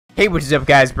Hey, what is up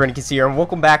guys, Brandocus here, and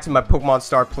welcome back to my Pokemon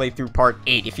Star playthrough part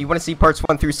 8. If you want to see parts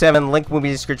 1 through 7, link will be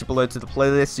in the description below to the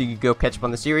playlist so you can go catch up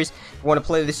on the series. If you want to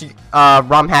play this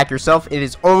ROM hack yourself, it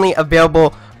is only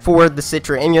available for the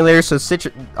Citra emulator, so the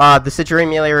Citra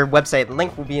emulator website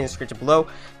link will be in the description below.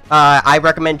 I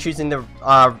recommend choosing the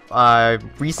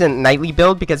recent nightly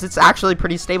build because it's actually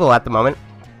pretty stable at the moment.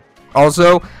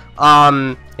 Also,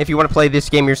 if you want to play this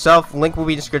game yourself, link will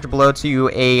be in the description below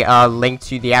to a link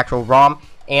to the actual ROM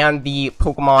and the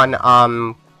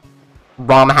Pokemon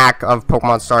ROM hack of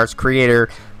Pokemon Star's creator's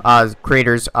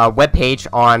webpage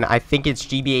on, I think it's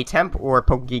GBA Temp or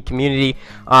Pokegeek Community.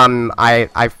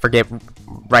 I forget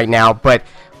right now, but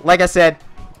like I said,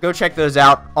 go check those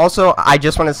out. Also, I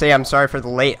just want to say I'm sorry for the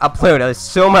late upload.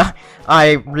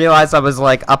 I realized I was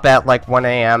like up at like 1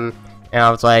 AM and I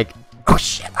was like, oh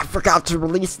shit, I forgot to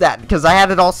release that because I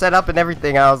had it all set up and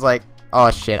everything. I was like,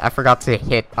 oh shit, I forgot to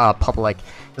hit public.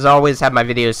 Because I always have my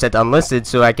videos set to unlisted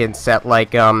so I can set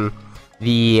like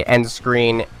the end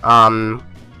screen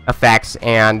effects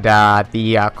and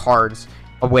the cards,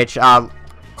 which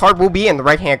card will be in the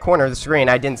right hand corner of the screen.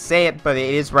 I didn't say it, but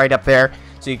it is right up there,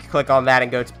 so you can click on that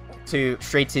and go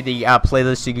straight to the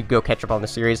playlist so you can go catch up on the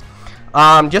series.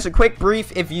 Just a quick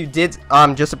brief if you did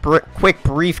quick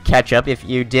brief catch up if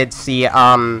you did see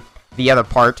the other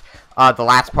part, the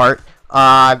last part.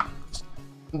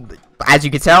 As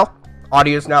you can tell,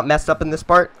 audio's not messed up in this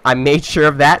part. I made sure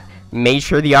of that. Made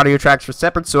sure the audio tracks were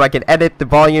separate so I could edit the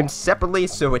volume separately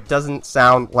so it doesn't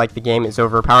sound like the game is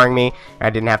overpowering me. I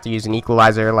didn't have to use an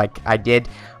equalizer like I did.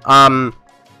 And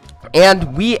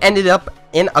we ended up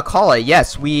in Akala.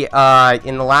 Yes, we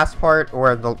in the last part,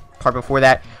 or the part before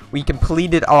that, we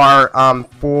completed our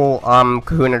full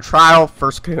Kahuna trial,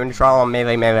 first Kahuna trial on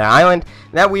Melee Island.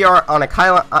 Now we are on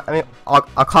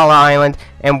Akala Island,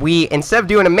 and we, instead of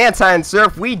doing a Mantine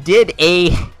surf, we did a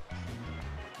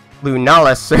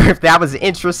Lunala surf. That was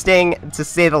interesting, to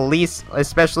say the least,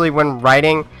 especially when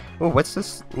riding. Oh, what's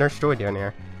this Nurse Joy doing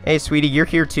here? Hey, sweetie, you're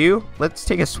here too? Let's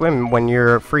take a swim when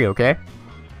you're free, okay?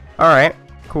 Alright,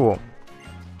 cool.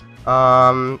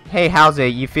 Hey, how's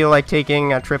it? You feel like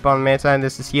taking a trip on Mantine?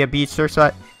 This is here beach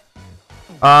surfside.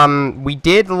 We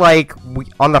did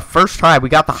on the first try, we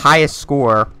got the highest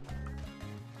score.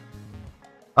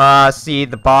 See,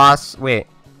 the boss, wait,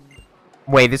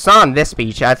 it's not on this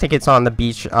beach. I think it's on the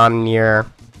beach near,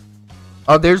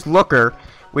 oh, there's Looker,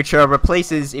 which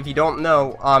replaces, if you don't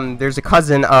know, there's a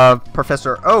cousin of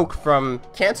Professor Oak from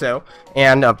Kanto,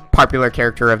 and a popular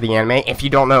character of the anime. If you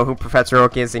don't know who Professor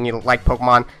Oak is and you like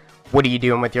Pokemon, what are you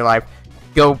doing with your life?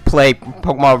 Go play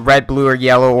Pokemon Red, Blue, or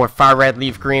Yellow, or Fire Red,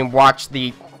 Leaf Green. Watch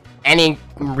any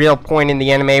real point in the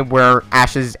anime where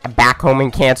Ash is back home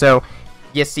in Kanto.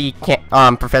 You see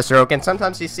Professor Oak, and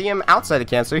sometimes you see him outside of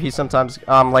Kanto. He sometimes,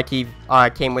 like he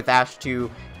came with Ash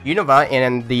to Unova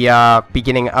in the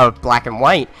beginning of Black and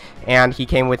White, and he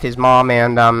came with his mom,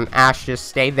 and Ash just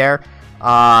stayed there.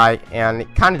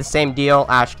 And kind of the same deal.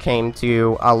 Ash came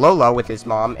to Alola with his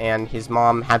mom, and his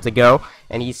mom had to go,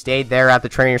 and he stayed there at the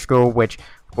training school, which,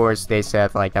 of course, they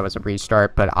said like that was a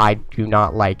restart. But I do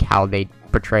not like how they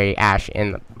portray Ash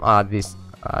in this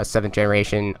 7th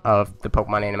generation of the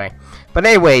Pokemon anime. But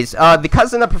anyways, the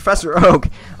cousin of Professor Oak.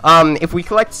 If we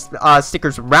collect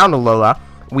stickers around Alola,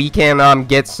 we can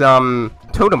get some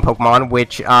totem Pokemon,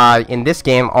 which in this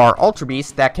game are Ultra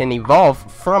Beasts that can evolve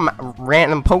from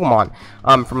random Pokemon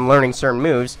from learning certain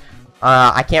moves.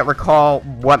 I can't recall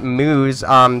what moves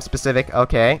specific.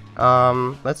 Okay,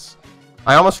 I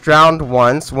almost drowned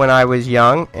once when I was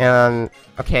young, and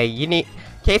okay,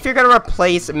 if you're gonna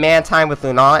replace Mantine with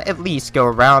Lunala, at least go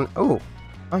around. Oh,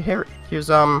 here's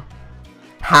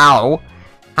How.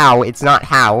 It's not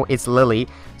How, it's Lily.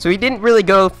 So he didn't really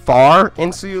go far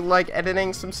into like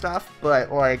editing some stuff,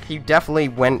 but like he definitely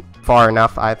went far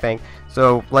enough, I think.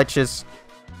 So let's just,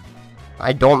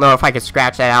 I don't know if I can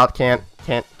scratch that out. Can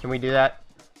we do that?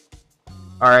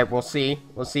 All right, we'll see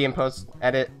in post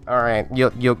edit. All right,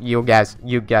 you guys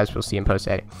will see in post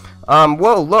edit.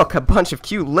 Whoa, look, a bunch of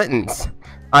cute Littens.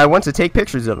 I want to take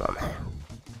pictures of them.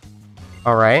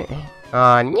 All right,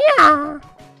 yeah.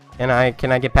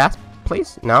 Can I get past,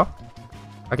 please? No.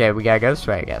 Okay, we gotta go this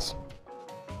way, I guess.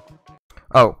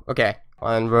 Oh, okay.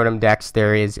 On Rotom Dex,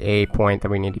 there is a point that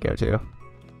we need to go to.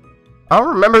 I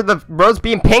don't remember the roads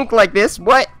being pink like this.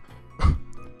 What?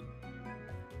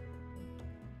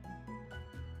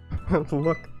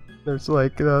 Look, there's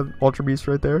like Ultra Beast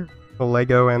right there. The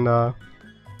Lego and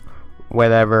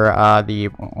whatever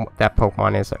that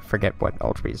Pokemon is. I forget what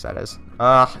Ultra Beast that is.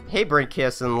 Hey,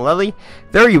 Brandocus and Lily,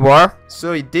 there you are.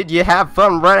 So did you have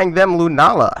fun running them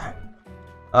Lunala?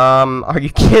 Are you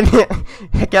kidding?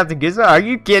 Captain Gizmo, are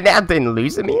you kidnapping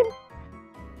Lusamine?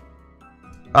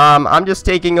 I'm just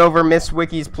taking over Miss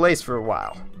Wiki's place for a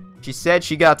while. She said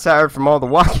she got tired from all the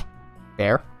walking.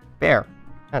 Fair. Fair.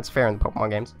 That's fair in the Pokemon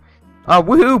games.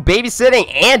 Woohoo!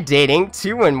 Babysitting and dating!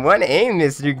 2 in 1. Hey,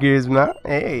 Mr. Guzma.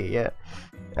 Hey, yeah.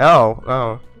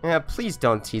 Oh. Yeah, please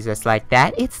don't tease us like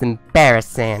that. It's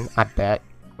embarrassing, I bet.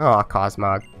 Oh,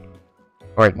 Cosmog.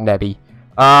 Or Nebby.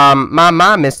 My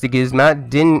mom, Mr. Guzma,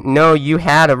 didn't know you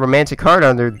had a romantic heart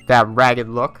under that ragged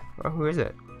look. Oh, who is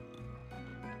it?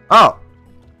 Oh!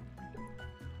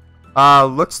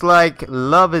 Looks like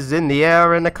love is in the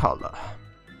air in the color.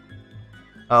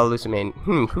 Oh, Lusamine.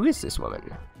 Who is this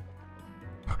woman?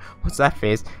 What's that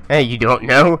face? Hey, you don't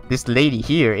know? This lady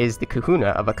here is the kahuna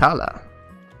of Akala.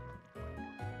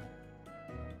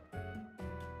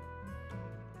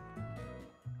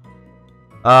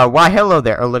 Why hello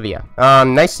there, Olivia.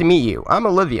 Nice to meet you. I'm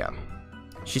Olivia.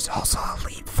 She's also a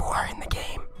lead 4 in the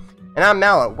game. And I'm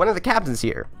Mallow, one of the captains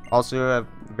here. Also a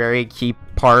very key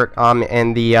part,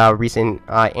 in the, recent,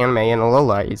 anime in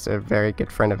Alola. He's a very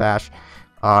good friend of Ash.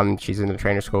 She's in the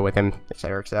trainer school with him,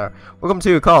 etc., etc. Welcome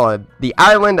to Akala, the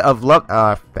island of love.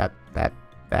 That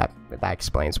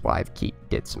explains why the key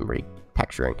did some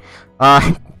retexturing.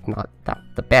 Not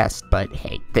the best, but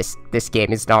hey, this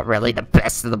game is not really the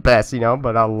best of the best, you know,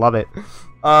 but I love it.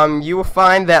 You will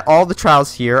find that all the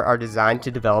trials here are designed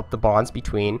to develop the bonds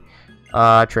between,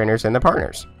 trainers and their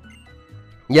partners.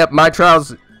 Yep, my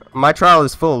trial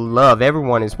is full of love.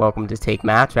 Everyone is welcome to take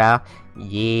my trial.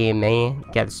 Yeah, man.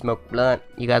 You gotta smoke blunt.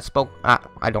 You gotta smoke.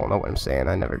 I don't know what I'm saying.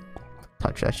 I never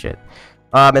touch that shit.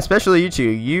 Especially you two.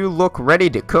 You look ready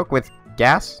to cook with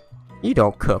gas? You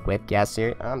don't cook with gas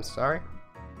here. I'm sorry.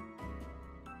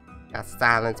 I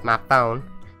silenced my phone.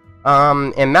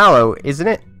 And Mallow,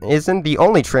 isn't the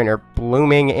only trainer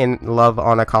blooming in love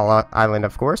on Akala Island,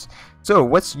 of course. So,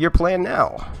 what's your plan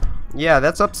now? Yeah,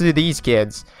 that's up to these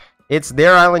kids. It's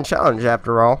their island challenge,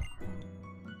 after all.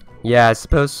 Yeah, I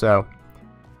suppose so.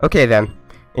 Okay, then.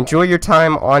 Enjoy your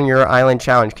time on your island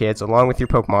challenge, kids, along with your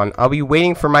Pokemon. I'll be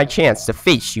waiting for my chance to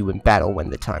face you in battle when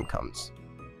the time comes.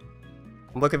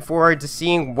 I'm looking forward to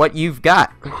seeing what you've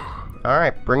got.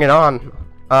 Alright, bring it on.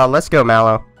 Let's go,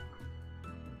 Mallow.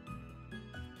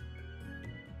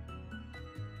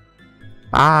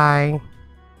 Bye.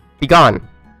 Be gone.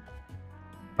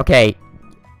 Okay.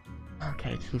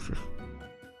 Okay, Jesus.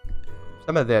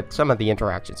 Some of the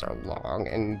interactions are long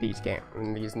in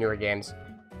these newer games.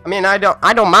 I mean, I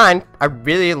don't mind. I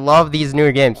really love these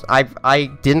newer games. I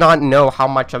did not know how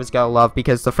much I was gonna love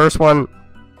because the first one.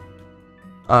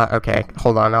 Okay,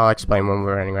 hold on. I'll explain when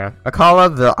we're running around.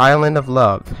 Akala, the Island of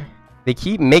Love. They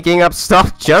keep making up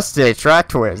stuff just to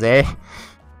attract tourists, eh?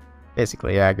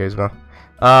 Basically, yeah, Guzma.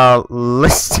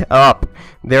 List up.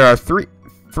 There are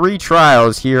three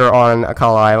trials here on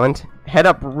Akala Island. Head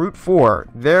up Route 4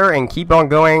 there and keep on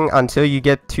going until you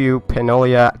get to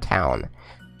Pinolia Town.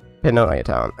 Pinolia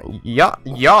Town.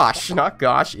 Yosh, not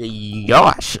gosh.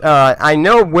 Yosh. I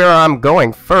know where I'm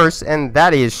going first, and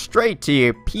that is straight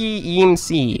to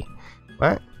PEMC.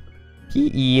 What?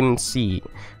 PEMC.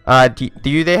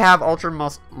 Do they have Ultra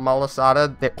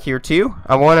Malasada here too?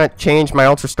 I want to change my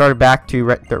Ultra Starter back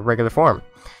to the regular form.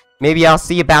 Maybe I'll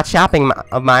see about shopping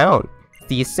of my own.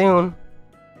 See you soon.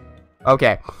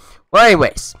 Okay. Well,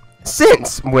 anyways,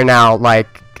 since we're now,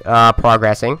 like,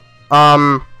 progressing,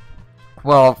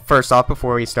 well, first off,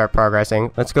 before we start progressing,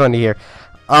 let's go into here.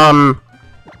 Oh,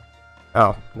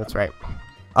 that's right.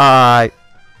 I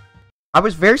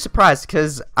was very surprised,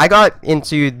 because I got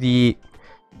into the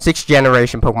 6th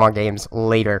generation Pokemon games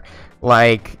later,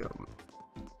 like,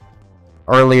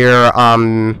 earlier,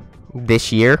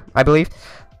 this year, I believe,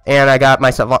 and I got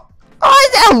myself oh,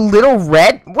 is that a little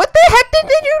red? What the heck did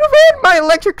they do to red? My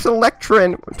electric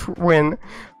twin.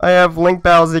 I have link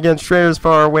battles against trainers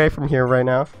far away from here right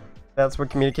now. That's what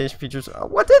communication features.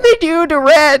 What did they do to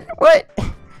red? What?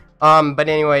 But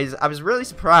anyways, I was really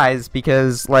surprised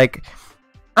because, like,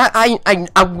 I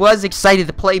was excited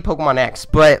to play Pokemon X,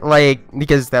 but, like,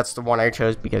 because that's the one I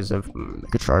chose because of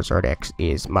Charizard X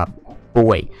is my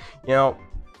boy, you know.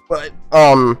 But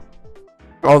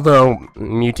although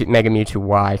Mega Mewtwo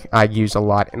Y I use a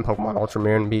lot in Pokemon Ultra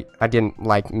Moon, I didn't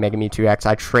like Mega Mewtwo X.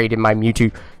 I traded my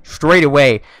Mewtwo straight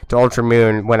away to Ultra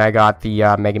Moon when I got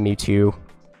the Mega Mewtwo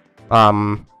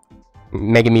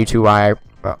Mega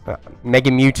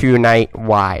Mewtwo Night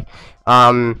Y.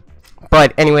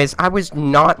 But anyways, I was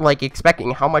not like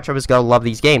expecting how much I was gonna love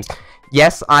these games.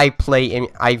 Yes, I've played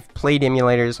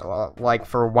emulators like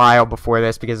for a while before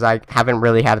this because I haven't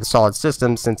really had a solid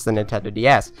system since the Nintendo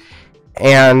DS.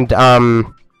 And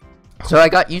so I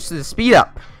got used to the speed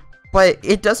up. But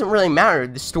it doesn't really matter.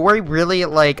 The story really,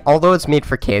 like, although it's made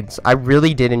for kids, I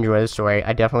really did enjoy the story.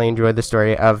 I definitely enjoyed the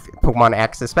story of Pokemon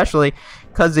X, especially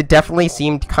because it definitely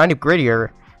seemed kind of grittier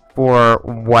for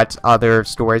what other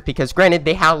stories, because granted,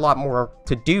 they had a lot more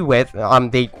to do with.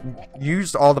 They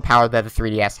used all the power that the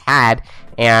 3DS had,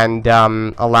 and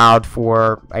allowed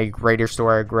for a greater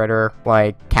story, a greater,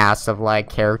 like, cast of, like,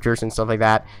 characters and stuff like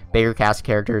that, bigger cast of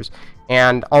characters.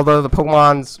 And although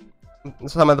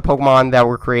some of the Pokemon that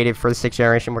were created for the 6th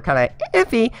generation were kind of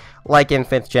iffy, like in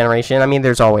 5th generation. I mean,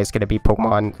 there's always going to be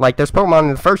Pokemon. Like, there's Pokemon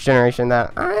in the 1st generation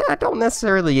that I don't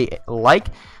necessarily like.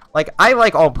 Like, I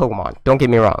like all Pokemon. Don't get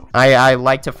me wrong. I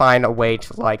like to find a way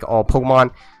to like all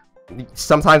Pokemon.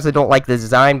 Sometimes I don't like the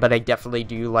design, but I definitely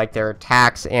do like their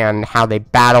attacks and how they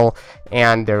battle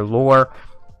and their lore.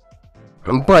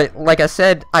 But, like I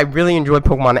said, I really enjoyed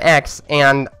Pokemon X,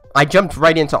 and I jumped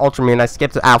right into Ultra Moon. I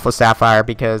skipped Alpha Sapphire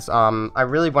because I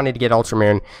really wanted to get Ultra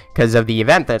Moon because of the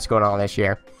event that's going on this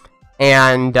year.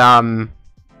 And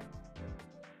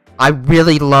I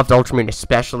really loved Ultra Moon,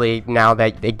 especially now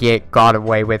that they got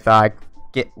away with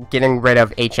getting rid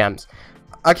of HMs.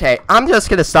 Okay, I'm just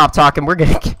going to stop talking. We're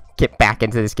going to get back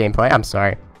into this gameplay. I'm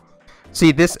sorry.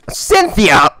 See, this...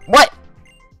 Cynthia! What?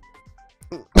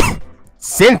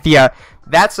 Cynthia!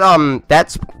 That's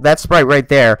Sprite right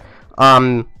there.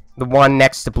 The one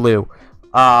next to Blue.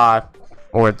 Or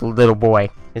the little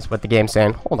boy is what the game's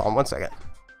saying. Hold on one second.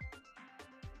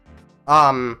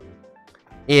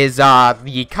 Is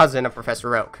the cousin of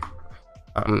Professor Oak.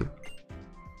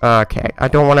 Okay, I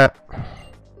don't wanna...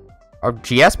 Oh,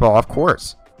 GS Ball, of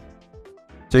course.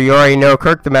 So you already know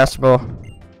Kirk the Master Ball.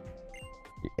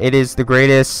 It is the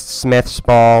greatest Smith's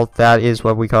Ball. That is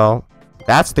what we call...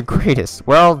 That's the greatest.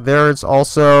 Well, there's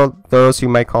also those who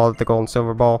might call it the Gold and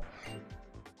Silver Ball.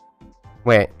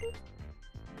 Wait.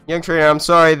 Young trainer, I'm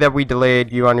sorry that we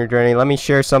delayed you on your journey. Let me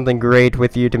share something great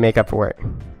with you to make up for it.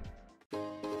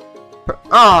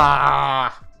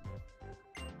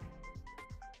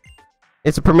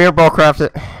 It's a Premier Ball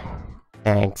crafted...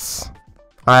 Thanks.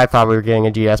 I thought we were getting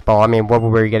a GS Ball. I mean, what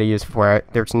were we going to use for it?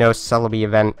 There's no Celebi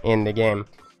event in the game.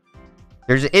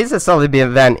 There is a Celebi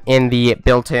event in the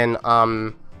built-in,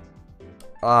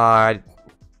 3DS,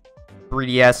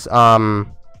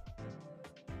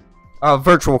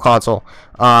 virtual console,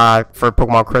 for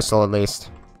Pokemon Crystal, at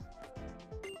least.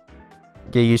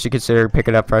 Okay, you should consider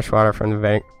picking up fresh water from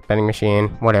the vending machine.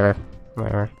 Whatever.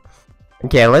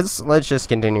 Okay, let's just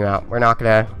continue out. We're not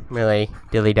gonna really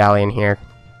dilly-dally in here.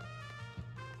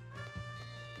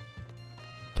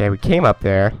 Okay, we came up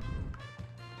there.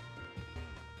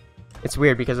 It's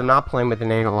weird because I'm not playing with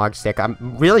an analog stick. I'm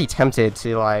really tempted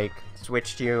to, like,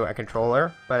 switch to a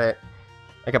controller, but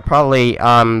I could probably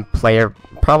play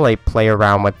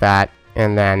around with that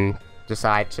and then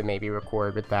decide to maybe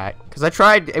record with that. Because I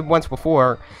tried it once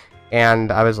before,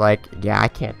 and I was like, yeah, I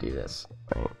can't do this.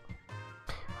 Right.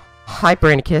 Hi,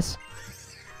 Brandocus.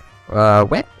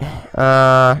 What?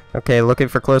 Okay, looking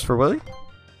for clothes for Willie?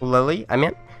 Lily, I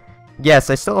mean?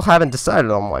 Yes, I still haven't decided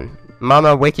on one.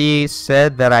 Mama Wiki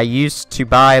said that I used to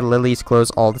buy Lily's clothes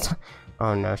all the time.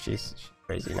 Oh no, she's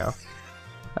crazy now.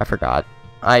 I forgot.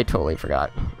 I totally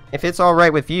forgot. If it's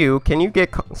alright with you, can you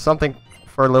get something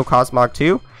for Low Cosmog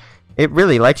too? It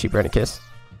really likes you, Brandocus.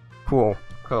 Cool.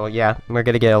 Cool, yeah. We're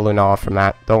gonna get a Lunala from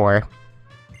that. Don't worry.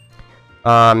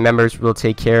 Members will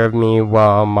take care of me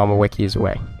while Mama Wiki is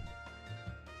away.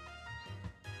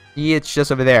 Yeah, it's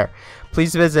just over there.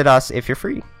 Please visit us if you're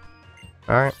free.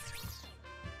 Alright.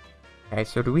 Okay,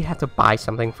 so do we have to buy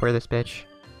something for this bitch?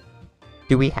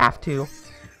 Do we have to?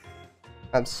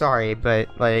 I'm sorry, but,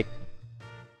 like...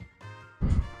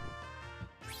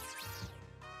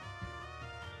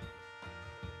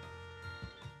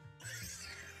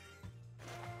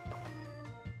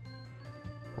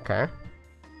 Okay.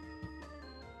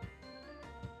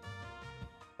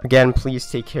 Again, please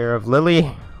take care of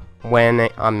Lily when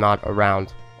I'm not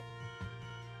around.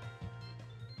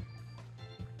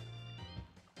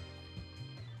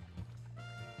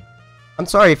 I'm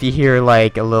sorry if you hear,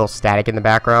 like, a little static in the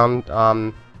background.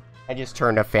 I just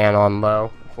turned a fan on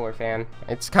low, floor fan.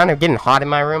 It's kind of getting hot in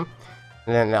my room.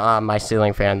 And then, my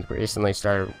ceiling fan recently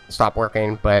stopped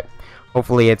working, but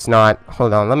hopefully it's not...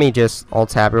 Hold on, let me just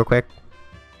alt-tab real quick.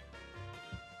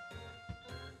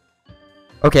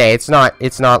 Okay, it's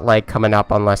not, like, coming up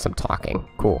unless I'm talking.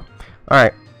 Cool.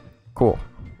 Alright. Cool.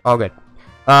 All good.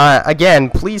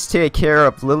 Again, please take care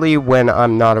of Lily when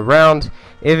I'm not around.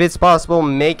 If it's possible,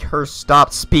 make her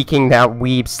stop speaking that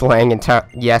weeb slang and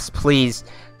yes, please.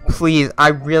 Please, I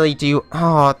really do.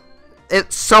 Oh,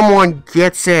 someone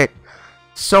gets it.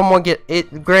 Someone get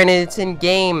it. Granted, it's in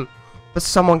game, but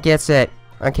someone gets it.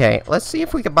 Okay, let's see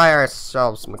if we can buy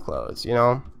ourselves some clothes, you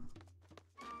know?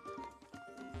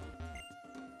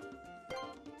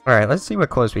 Alright, let's see what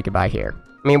clothes we can buy here.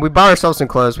 I mean, we bought ourselves some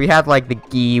clothes. We had, like, the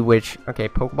gi, which... Okay,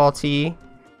 Pokeball tee.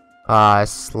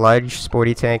 Sludge,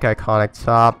 Sporty Tank, Iconic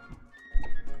Top.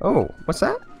 Oh, what's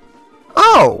that?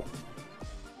 Oh!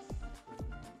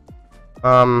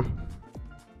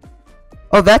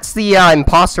 Oh, that's the,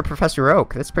 Imposter Professor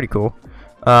Oak. That's pretty cool.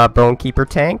 Bonekeeper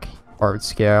Tank. Hard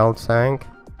Scale Tank.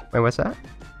 Wait, what's that?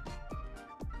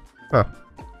 Huh.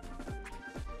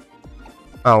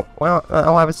 Oh, well,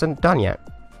 I wasn't done yet.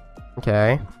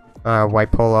 Okay.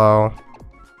 White Polo.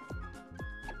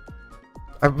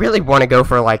 I really want to go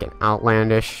for, like, an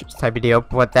outlandish type of deal,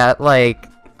 but that, like,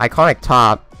 Iconic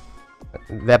Top,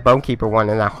 that Bonekeeper one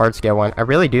and that Hard Scale one, I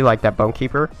really do like that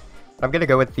Bonekeeper. I'm gonna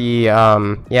go with the, yeah,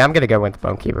 I'm gonna go with the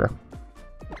Bonekeeper.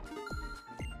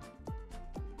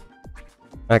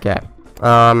 Okay.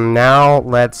 Now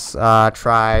let's,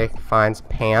 try find some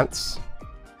pants.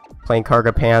 Plain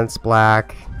cargo pants,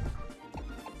 black.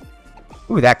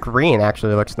 Ooh, that green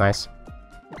actually looks nice.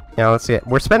 Yeah, let's see it.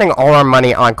 We're spending all our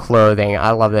money on clothing.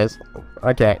 I love this.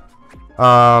 Okay.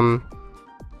 Water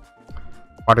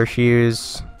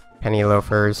shoes, penny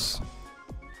loafers.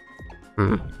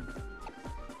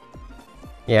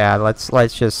 Yeah, let's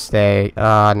just stay.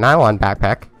 Nylon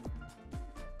backpack.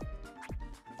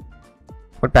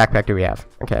 What backpack do we have?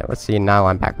 Okay, let's see.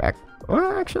 Nylon backpack.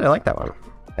 Well, actually, I like that one.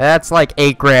 That's like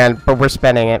 8 grand, but we're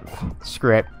spending it.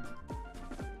 Screw it.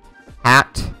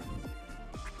 Hat.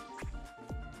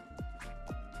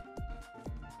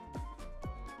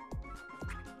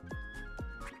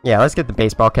 Yeah, let's get the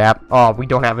baseball cap. Oh, we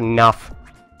don't have enough.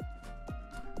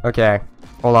 Okay,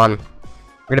 hold on.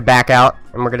 We're gonna back out,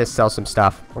 and we're gonna sell some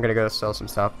stuff. We're gonna go sell some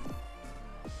stuff.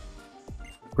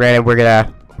 Granted, we're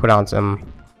gonna put on some...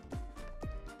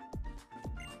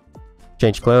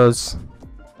 Change clothes.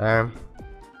 I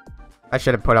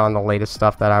should have put on the latest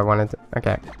stuff that I wanted to...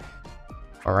 Okay.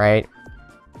 Alright.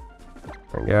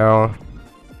 There we go.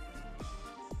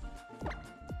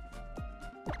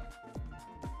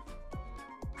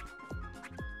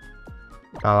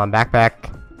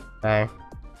 Backpack. Okay.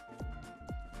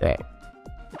 Okay.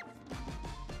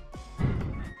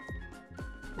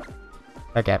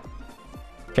 Okay.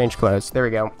 Change clothes. There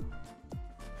we go.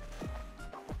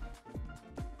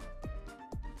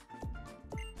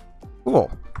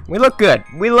 Cool. We look good.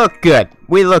 We look good.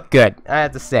 We look good. I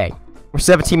have to say. We're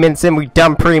 17 minutes in. We've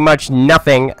done pretty much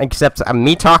nothing except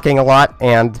me talking a lot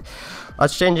and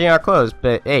us changing our clothes.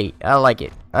 But hey, I like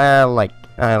it. I like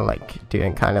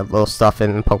doing kind of little stuff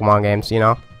in Pokemon games, you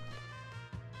know?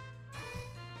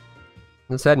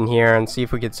 Let's head in here and see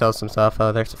if we could sell some stuff.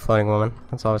 Oh, there's a floating woman.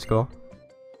 That's always cool.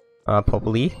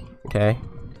 Popoli. Okay.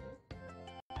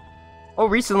 Oh,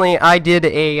 recently I did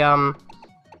a,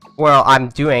 well, I'm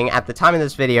doing, at the time of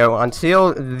this video,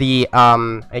 until the,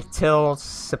 until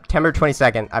September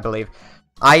 22nd, I believe,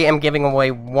 I am giving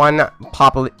away one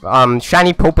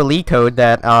Shiny Poipole code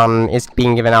that, is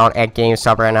being given out at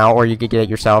GameStop right now, or you could get it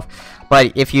yourself.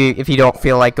 But if you don't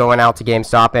feel like going out to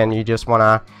GameStop and you just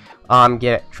wanna,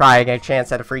 try and get a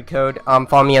chance at a free code,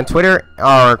 follow me on Twitter,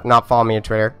 or not follow me on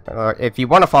Twitter. If you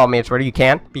want to follow me on Twitter, you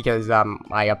can, because,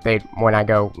 I update when I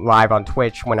go live on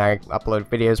Twitch, when I upload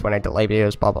videos, when I delay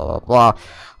videos, blah, blah, blah,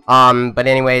 blah. But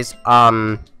anyways,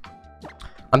 I'm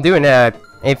doing a,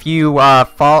 if you,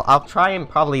 follow, I'll try and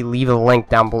probably leave a link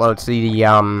down below to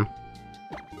the,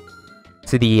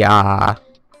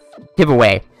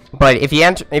 giveaway. But if you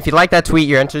like that tweet,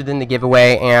 you're entered in the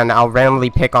giveaway, and I'll randomly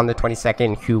pick on the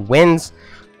 22nd who wins.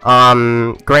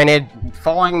 Granted,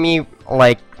 following me,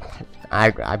 like,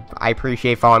 I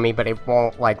appreciate following me, but it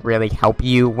won't, like, really help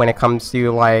you when it comes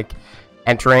to, like,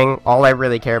 entering. All I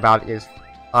really care about is,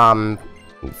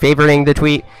 favoriting the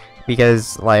tweet,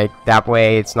 because, like, that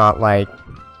way it's not, like...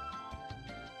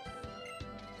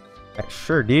 I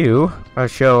sure do. I'll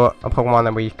show a Pokemon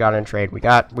that we got in trade. We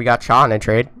got Cha in a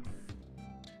trade.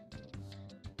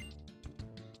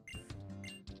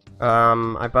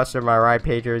 I busted my ride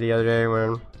pager the other day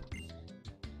when...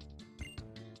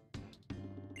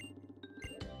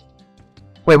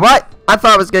 Wait, what? I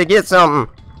thought I was gonna get something!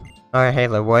 Alright, hey,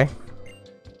 little boy.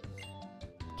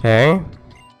 Okay.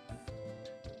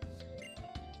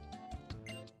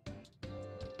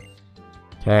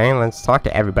 Okay, let's talk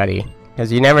to everybody.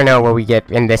 Because you never know what we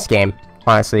get in this game,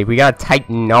 honestly. We got a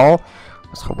Titan Null. I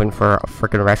was hoping for a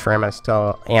freaking Reshiram. I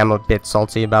still am a bit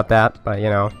salty about that, but, you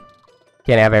know...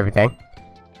 Can't have everything.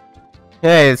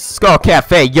 Hey, it's Skull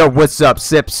Cafe. Yo, what's up?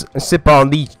 Sip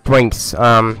on these drinks.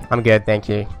 I'm good, thank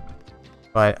you.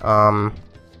 But, are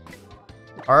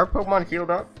our Pokemon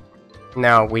healed up?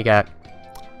 No, we got...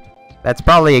 That's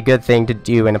probably a good thing to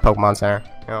do in a Pokemon Center,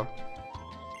 you know?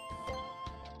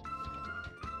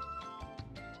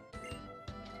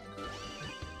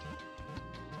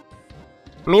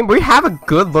 I mean, we have a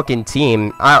good-looking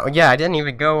team. Yeah, I didn't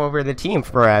even go over the team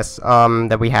for us,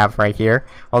 that we have right here.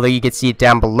 Although you can see it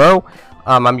down below.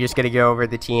 I'm just gonna go over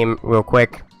the team real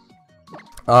quick.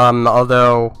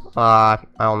 Although, I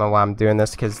don't know why I'm doing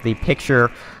this, because the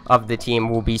picture of the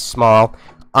team will be small.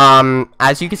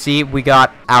 As you can see, we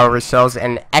got ourselves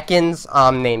an Ekans,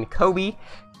 named Kobe.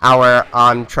 Our,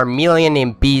 Charmeleon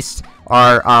named Beast.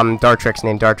 Our, Dartrix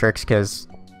named Dartrix, because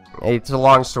it's a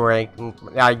long story.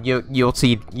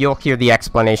 You'll hear the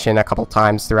explanation a couple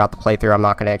times throughout the playthrough. I'm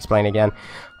not going to explain again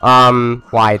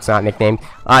why it's not nicknamed.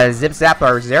 Zip Zap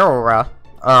or Zeraora,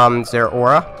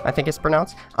 I think it's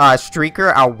pronounced.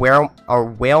 Streaker, our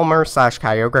Whalmer slash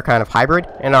Kyogre kind of hybrid,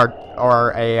 and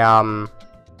our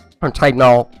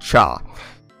Titanol Cha.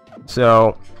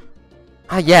 So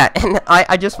yeah, and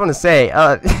I just want to say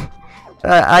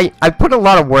I put a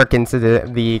lot of work into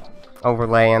the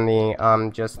overlay and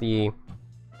the just the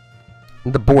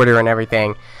border and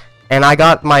everything, and I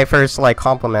got my first like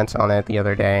compliment on it the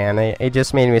other day, and it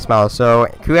just made me smile. So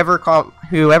whoever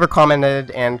commented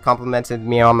and complimented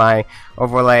me on my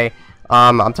overlay,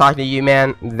 I'm talking to you,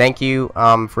 man. Thank you.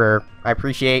 I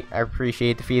appreciate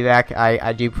the feedback.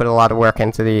 I do put a lot of work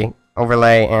into the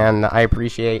overlay, and I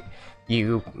appreciate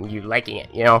you liking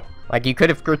it. You know, like, you could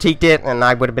have critiqued it and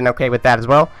I would have been okay with that as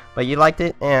well, but you liked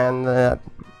it, and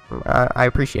I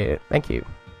appreciate it. Thank you.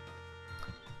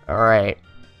 Alright.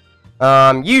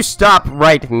 You stop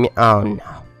right me. Oh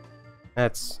no.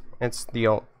 It's the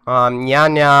old.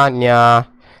 Nya.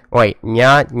 Wait,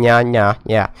 nya.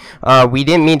 Yeah. We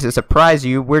didn't mean to surprise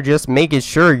you. We're just making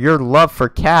sure your love for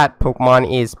cat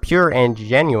Pokemon is pure and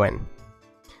genuine.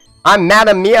 I'm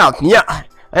Madam Meowth. Yeah.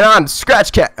 And I'm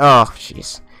Scratch Cat. Oh,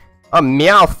 jeez. A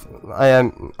Meowth.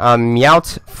 A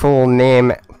Meowth full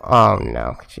name. Oh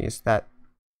no. Jeez, that.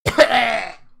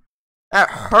 That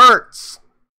hurts.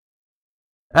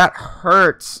 That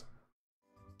hurts.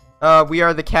 We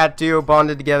are the cat duo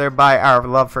bonded together by our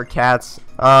love for cats.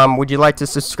 Would you like to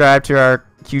subscribe to our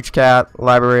huge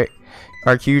library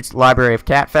of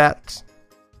cat facts?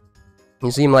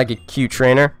 You seem like a cute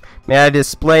trainer. May I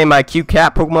display my cute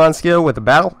cat Pokemon skill with a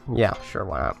battle? Yeah, sure,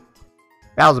 why not?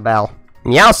 Battle's a battle.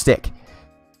 Meowstick.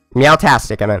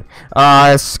 Meowtastic, I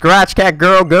mean. Scratch Cat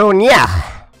Girl, go,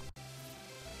 yeah!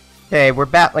 Okay, we're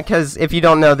back, because if you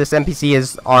don't know, this NPC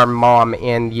is our mom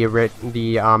in the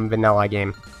vanilla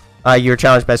game. You were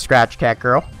challenged by Scratch Cat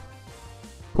Girl.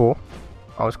 Cool.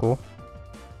 Always cool.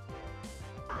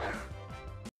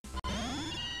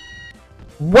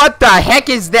 What the heck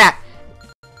is that?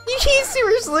 He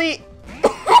seriously...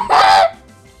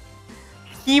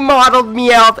 He modeled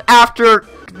me out after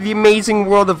The Amazing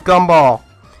World of Gumball.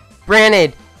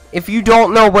 Granted, if you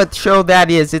don't know what show that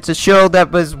is, it's a show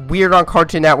that was weird on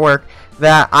Cartoon Network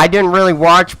that I didn't really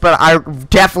watch, but I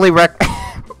definitely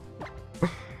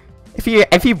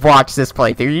if you've watched this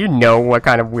playthrough, you know what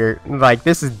kind of weird, like,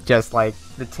 this is just like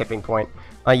the tipping point.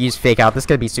 I use Fake Out. This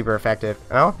could be super effective.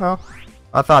 Oh, no.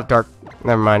 I thought Dark.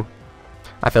 Never mind.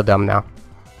 I feel dumb now.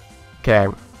 Okay.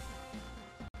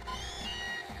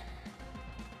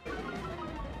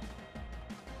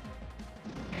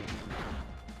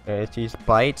 Let's use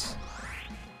Bite.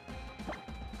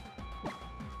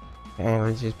 Okay,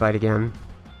 let's use Bite again.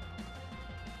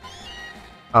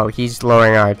 Oh, he's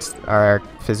lowering our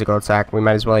physical attack. We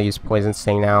might as well use Poison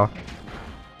Sting now.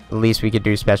 At least we could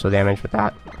do special damage with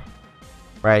that.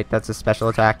 Right, that's a special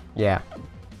attack? Yeah.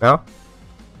 No?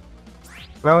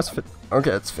 No, it's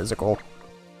okay, it's physical.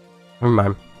 Never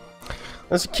mind.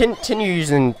 Let's continue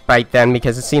using Bite then,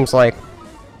 because it seems like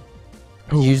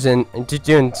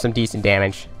doing some decent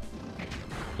damage.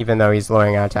 Even though he's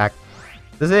lowering our attack.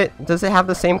 Does it have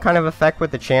the same kind of effect with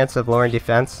the chance of lowering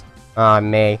defense?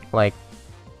 May, like...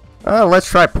 let's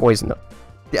try Poison.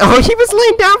 Oh, he was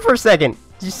laying down for a second!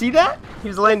 Did you see that? He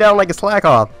was laying down like a Slack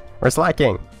Off. Or a Slack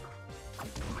King.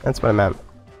 That's what I meant.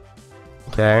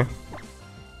 Okay.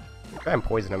 Try and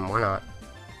poison him, why not?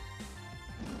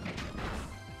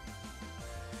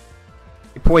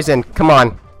 Get poisoned, come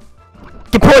on.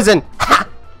 Get poisoned! Ha!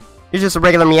 You're just a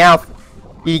regular Meowth.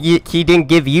 He didn't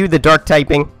give you the dark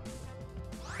typing.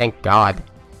 Thank God.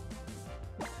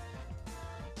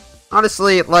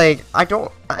 Honestly, like,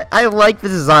 I like the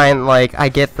design, like, I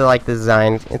get the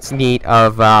design. It's neat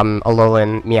of,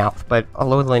 Alolan Meowth, but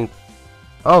Alolan...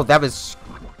 Oh, that was...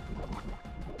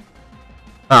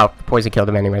 Oh, poison killed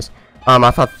him anyways.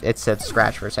 I thought it said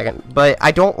Scratch for a second. But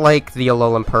I don't like the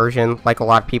Alolan Persian, like a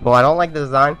lot of people. I don't like the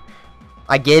design.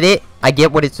 I get it. I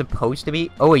get what it's supposed to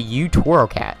be. Oh, a Utoro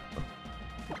cat.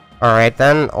 Alright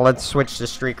then, let's switch to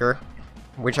Streaker,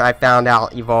 which I found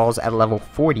out evolves at level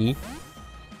 40.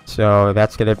 So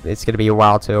it's gonna be a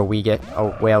while till we get a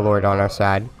Whale Lord on our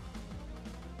side.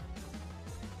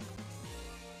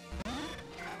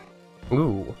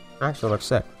 Ooh, actually looks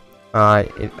sick.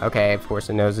 Okay, of course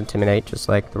it knows Intimidate, just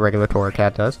like the regular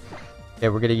Torracat does. Okay,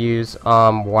 we're gonna use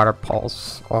Water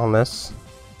Pulse on this.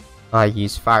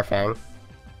 Use Fire Fang.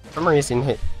 For some reason,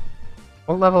 hit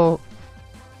what level?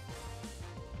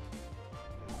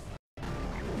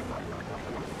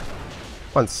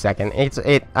 One second.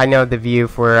 I know the view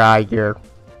for your.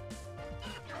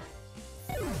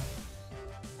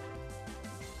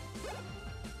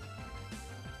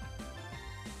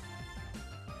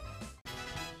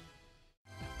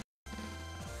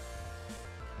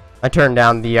 I turned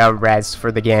down the res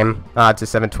for the game to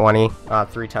 720,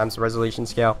 3 times the resolution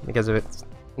scale because of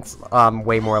it's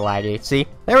way more laggy. See,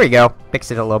 there we go,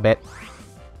 fixed it a little bit,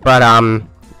 but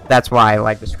that's why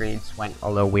like the screens went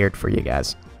a little weird for you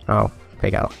guys. Oh,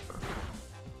 big out.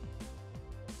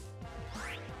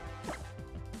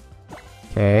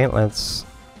 Okay, let's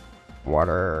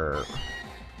water.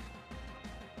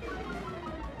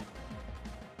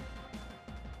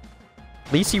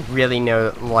 At least you really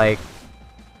know like.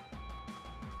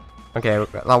 Okay,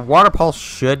 Water Pulse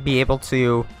should be able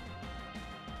to...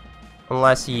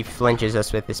 Unless he flinches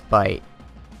us with this bite.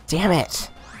 Damn it!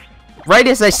 Right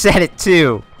as I said it,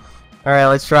 too! Alright,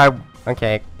 let's try...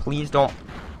 Okay, please don't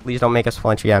make us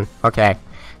flinch again. Okay.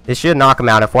 This should knock him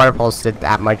out if Water Pulse did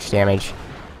that much damage.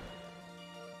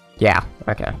 Yeah,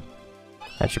 okay.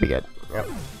 That should be good. Yep.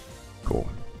 Cool.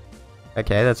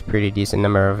 Okay, that's a pretty decent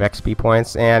number of XP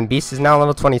points. And Beast is now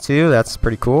level 22, that's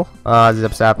pretty cool.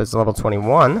 Zip Zap is level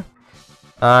 21.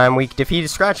 We defeated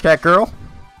Scratch Cat Girl,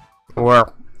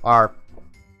 or our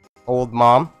old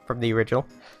mom from the original.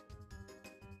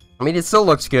 I mean, it still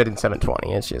looks good in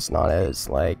 720. It's just not as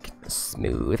like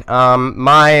smooth.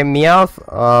 My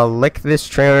Meowth, lick this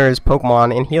trainer's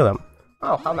Pokemon and heal him.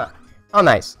 Oh, how not? Oh,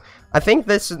 nice. I think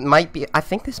this might be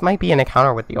an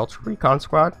encounter with the Ultra Recon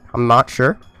Squad. I'm not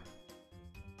sure.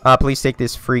 Please take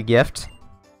this free gift.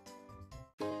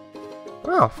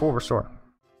 Oh, full restore.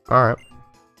 All right.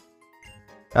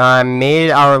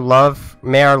 May our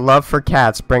love for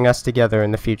cats bring us together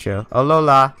in the future.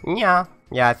 Alola, yeah.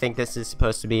 Yeah, I think this is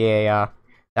supposed to be a,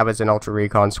 that was an Ultra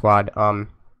Recon Squad,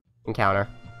 encounter.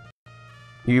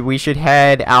 We should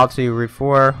head out to Route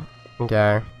 4.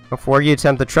 Okay. Before you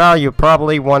attempt the trial, you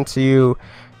probably want to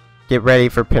get ready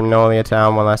for Pinolia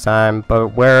Town one last time. But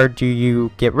where do you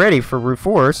get ready for Route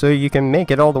 4 so you can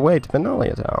make it all the way to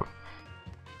Pinolia Town?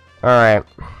 Alright.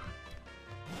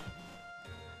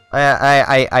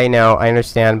 I know, I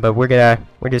understand, but we're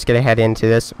just gonna head into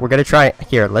this. We're gonna try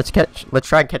here. Let's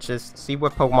try and catch this. See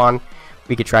what Pokemon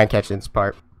we could try and catch in this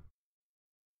part.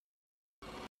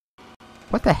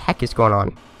 What the heck is going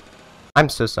on? I'm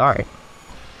so sorry.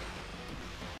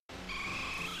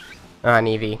 An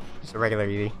Eevee, just a regular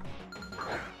Eevee.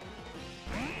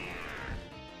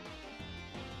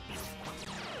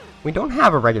 We don't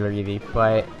have a regular Eevee,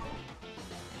 but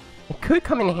it could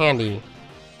come in handy.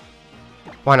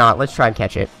 Why not? Let's try and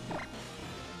catch it.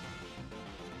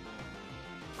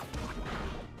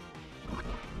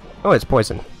 Oh, it's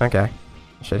poison. Okay.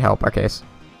 Should help our case.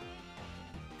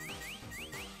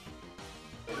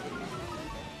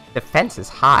 Defense is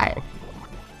high.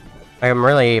 I'm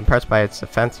really impressed by its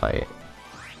defense height.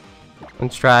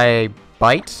 Let's try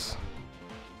Bite.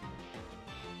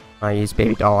 I use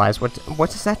Baby Doll Eyes. What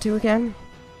does that do again?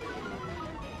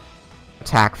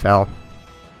 Attack fell.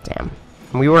 Damn.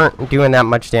 We weren't doing that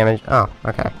much damage. Oh,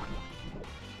 okay.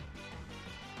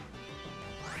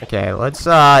 Okay, let's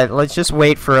just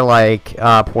wait for like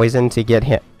poison to get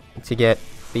hit, to get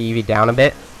the Eevee down a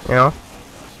bit, you know?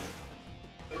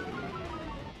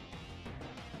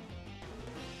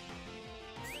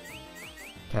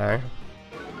 Okay.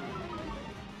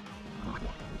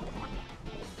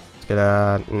 It's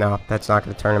gonna, no, that's not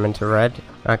gonna turn him into red.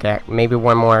 Okay, maybe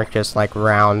one more just like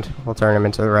round will turn him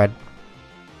into red.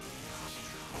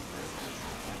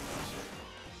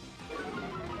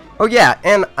 Oh yeah,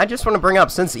 and I just want to bring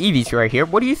up, since Eevee's right here,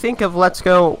 what do you think of Let's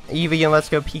Go Eevee and Let's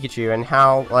Go Pikachu, and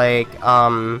how, like,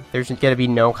 there's gonna be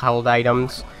no held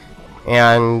items,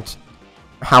 and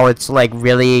how it's, like,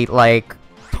 really, like,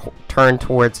 turned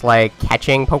towards, like,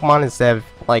 catching Pokemon instead of,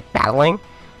 like, battling?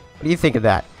 What do you think of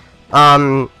that?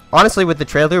 Honestly, with the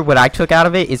trailer, what I took out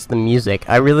of it is the music.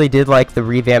 I really did like the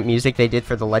revamped music they did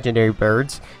for the legendary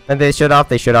birds that they showed off.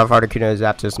 They showed off Articuno,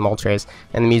 Zapdos, Moltres,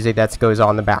 and the music that goes on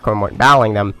in the background when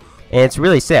battling them. And it's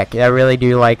really sick. I really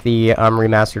do like the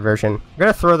remastered version. I'm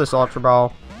gonna throw this Ultra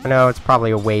Ball. I know it's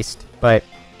probably a waste, but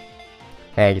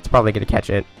Hey, it's probably gonna catch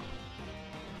it.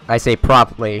 I say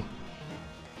probably.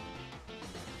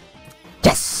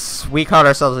 Yes! We caught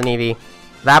ourselves an Eevee.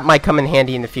 That might come in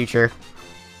handy in the future.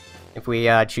 If we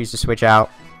choose to switch out.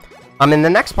 In the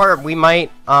next part, we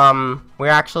might, we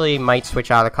actually might switch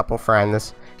out a couple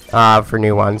friends, for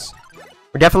new ones.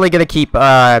 We're definitely gonna keep,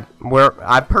 I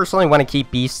personally want to keep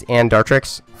Beast and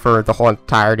Dartrix for the whole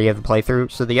entirety of the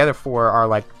playthrough. So the other 4 are,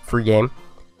 like, free game.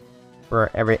 For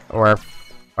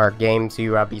our game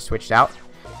to, be switched out.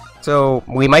 So,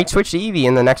 we might switch to Eevee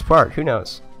in the next part, who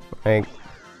knows? Like,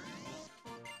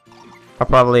 I'll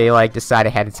probably, like, decide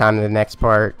ahead of time in the next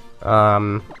part,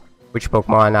 which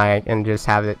Pokemon and just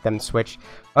have them switch.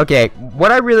 Okay,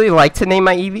 what I really like to name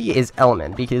my Eevee is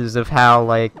Element because of how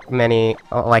like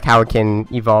how it can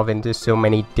evolve into so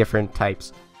many different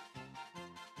types.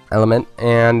 Element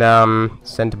and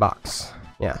send to box.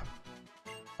 Yeah.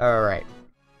 All right.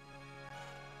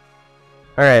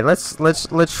 All right. Let's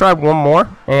try one more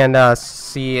and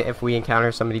see if we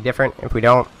encounter somebody different. If we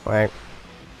don't, like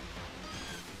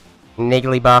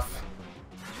Nigglybuff.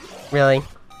 Really?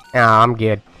 Ah, I'm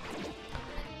good.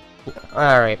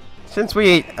 Alright, since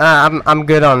I'm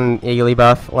good on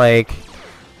Igglybuff, like,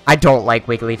 I don't like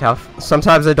Wigglytuff.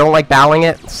 Sometimes I don't like battling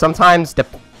it, sometimes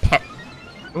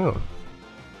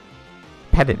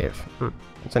competitive.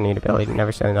 That's a neat ability,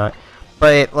 never said that.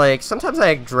 But, like, sometimes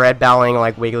I dread battling,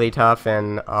 like, Wigglytuff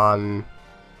and,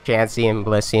 Chansey and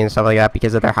Blissey and stuff like that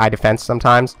because of their high defense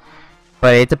sometimes.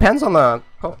 But it depends on the,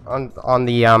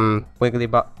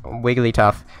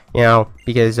 Wigglytuff, you know,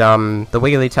 because, the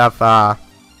Wigglytuff,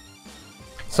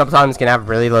 sometimes can have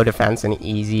really low defense and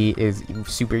is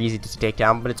super easy to take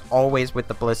down, but it's always with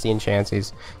the Blissey and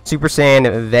Chanseys. Super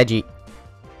Saiyan Veggie.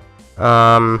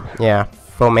 Yeah,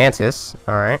 Fomantis.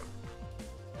 Alright.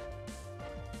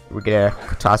 We're gonna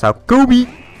toss out Gobi.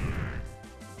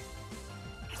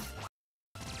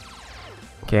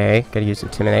 Okay, gotta use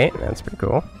Intimidate. That's pretty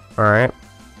cool. Alright.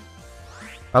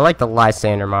 I like the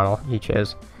Lysander model he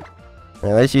chose.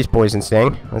 Alright, let's use Poison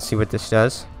Sting. Let's see what this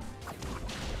does.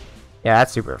 Yeah,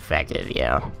 that's super effective,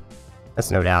 yeah.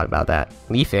 That's no doubt about that.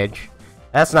 Leafage.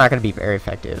 That's not going to be very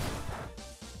effective.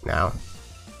 No.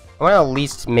 I want to at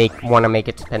least want to make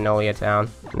it to Panolia Town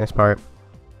in this part.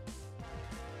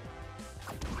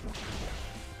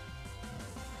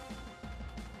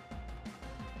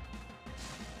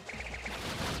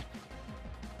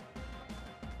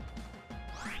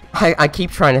 I keep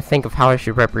trying to think of how I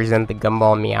should represent the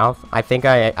Gumball Meowth. I think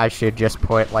I should just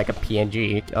put like a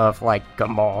PNG of like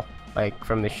Gumball. Like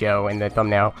from the show in the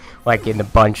thumbnail, like in the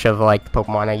bunch of like the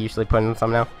Pokemon I usually put in the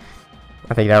thumbnail.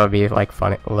 I think that would be like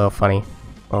funny, a little funny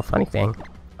thing.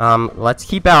 Let's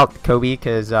keep out Kobe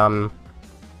because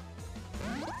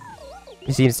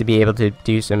he seems to be able to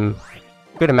do some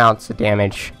good amounts of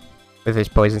damage with his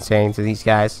Poison Sting to these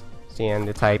guys. Seeing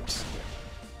the types.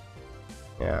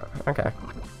 Yeah. Okay.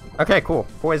 Okay. Cool.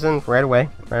 Poison right away,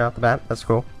 right off the bat. That's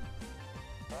cool.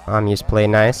 Use Play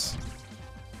Nice.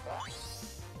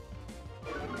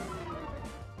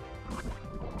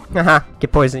 Haha,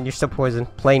 get poisoned, you're still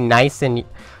poisoned. Play nice and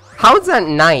how is that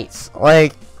nice?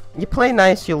 Like, you play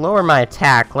nice, you lower my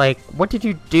attack. Like, what did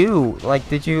you do? Like,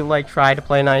 did you, like, try to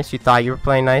play nice? You thought you were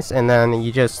playing nice, and then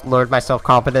you just lowered my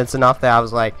self-confidence enough that I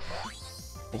was like,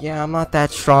 yeah, I'm not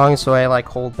that strong, so I, like,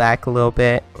 hold back a little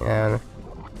bit, and...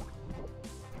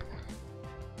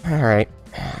 Alright.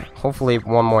 Hopefully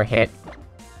one more hit.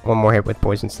 One more hit with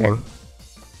Poison Sting.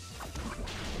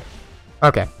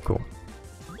 Okay, cool.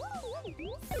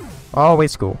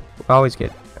 Always cool. Always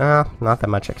good. Not that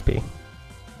much XP.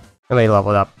 And they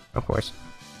leveled up, of course.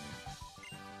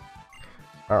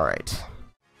 Alright.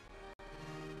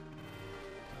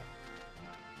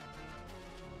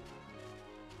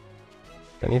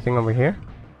 Anything over here?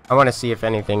 I want to see if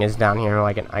anything is down here,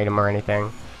 like an item or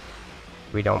anything.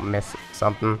 We don't miss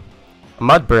something. A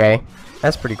Mudbray.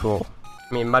 That's pretty cool.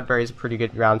 I mean, Mudbray is a pretty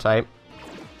good ground type.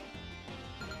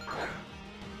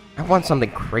 I want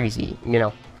something crazy, you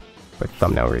know. For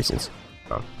thumbnail reasons.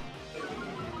 So,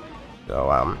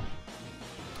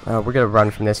 we're gonna run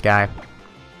from this guy.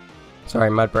 Sorry,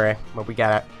 Mudbray, but we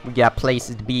got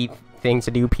places to be, things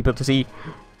to do, people to see.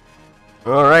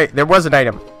 All right, there was an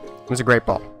item. It was a great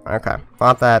ball. Okay,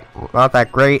 not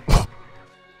that great.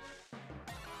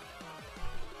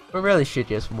 We really should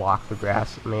just walk the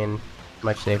grass. I mean,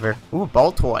 much safer. Ooh,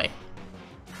 Baltoy.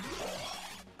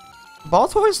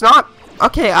 Baltoy's not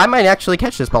okay. I might actually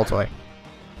catch this Baltoy.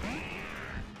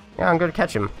 Yeah, I'm gonna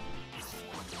catch him.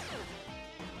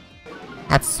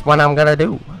 That's what I'm gonna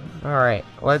do. Alright,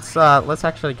 let's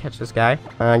actually catch this guy.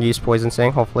 Use Poison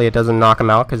Sting. Hopefully it doesn't knock him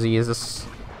out, because he is a...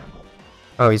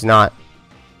 Oh, he's not.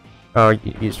 Oh,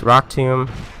 use Rock Tomb.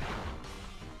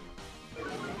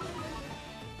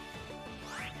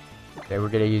 Okay, we're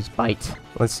gonna use Bite.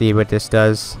 Let's see what this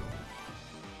does.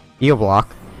 Heal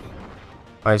block.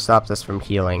 Oh, it stops us from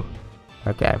healing.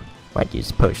 Okay. Might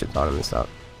use potions on him and stuff.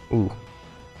 Ooh.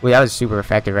 Wait, that was super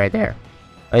effective right there.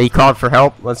 He called for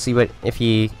help. Let's see what if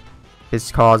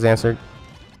his call is answered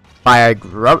by a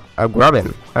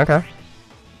grubbin. Okay.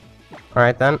 All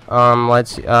right then.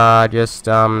 Let's just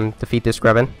defeat this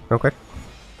grubbin real quick.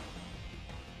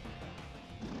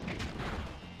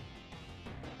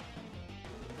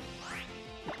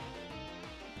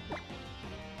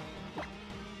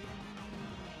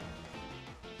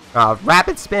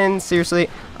 Rapid spin, seriously,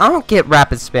 I don't get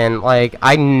rapid spin. Like,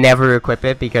 I never equip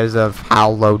it because of how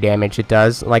low damage it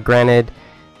does. Like, granted,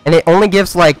 and it only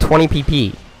gives like 20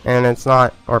 PP, and it's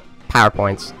not, or power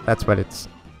points. That's what it's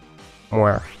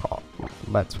more called.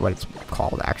 That's what it's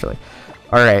called, actually.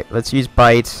 All right, let's use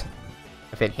Bite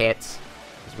if it hits,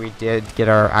 because we did get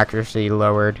our accuracy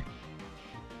lowered.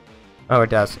 Oh, it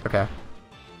does. Okay.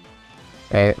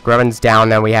 Okay, Grubbin's down.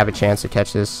 Now we have a chance to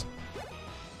catch this.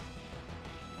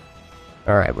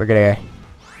 Alright, we're gonna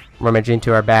rummage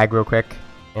into our bag real quick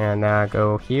and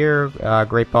go here,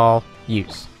 Great Ball,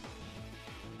 use.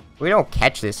 We don't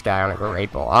catch this guy on a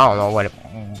Great Ball. I don't know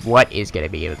what is gonna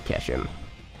be able to catch him.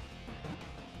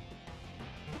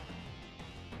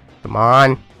 Come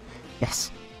on.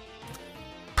 Yes.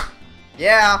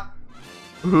 Yeah.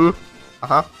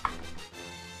 Uh-huh.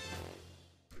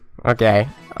 Okay.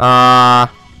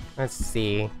 Let's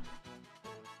see.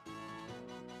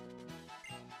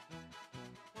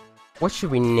 What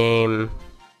should we name?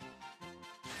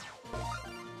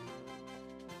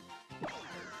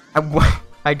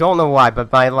 I don't know why, but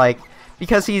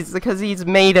because he's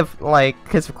made of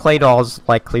because clay dolls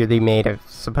clearly made of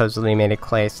supposedly made of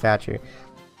clay statue.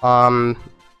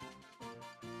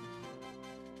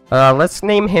 Let's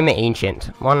name him Ancient.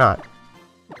 Why not?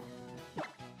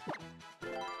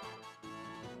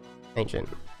 Ancient.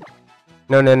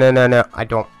 No. I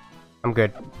don't. I'm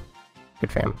good.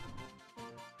 Good fam.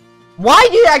 Why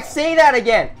did I say that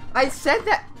again? I said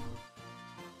that.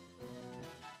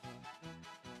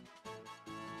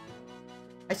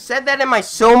 I said that in my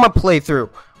Soma playthrough.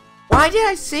 Why did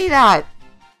I say that?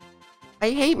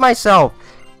 I hate myself.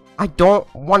 I don't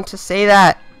want to say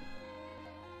that.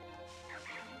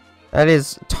 That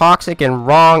is toxic and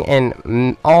wrong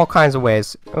in all kinds of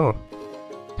ways. Oh,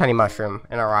 tiny mushroom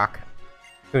and a rock.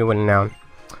 Who wouldn't have known?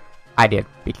 I did,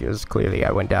 because clearly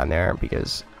I went down there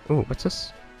because... Ooh, what's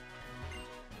this?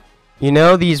 You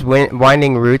know these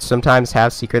winding routes sometimes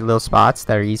have secret little spots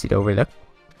that are easy to overlook?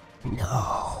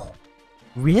 No.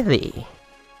 Really?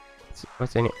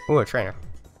 What's in here? Ooh, a trainer.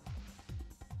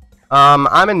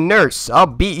 I'm a nurse. I'll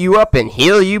beat you up and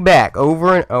heal you back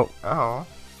over and... Oh.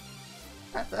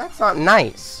 That's not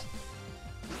nice.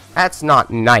 That's not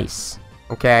nice.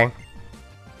 Okay?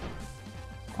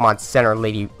 Come on, center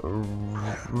lady.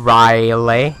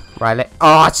 Riley.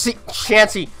 Oh, see,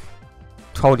 Chansey.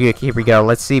 Told you. Here we go.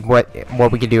 Let's see what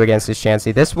we can do against this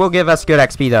Chansey. This will give us good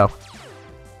XP though.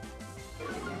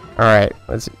 All right.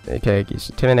 Let's use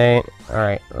Intimidate. All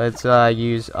right. Let's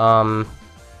use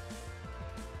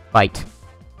Bite.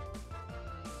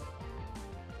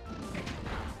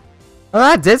 Well,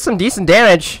 that did some decent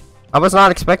damage. I was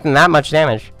not expecting that much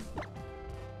damage.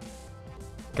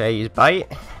 Okay, use Bite.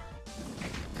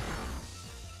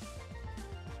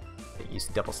 Okay, use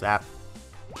Double Snap.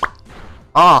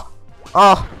 Oh,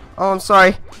 I'm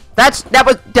sorry.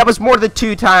 That was more than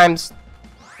 2 times.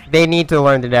 They need to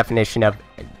learn the definition of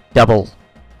double.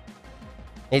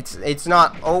 It's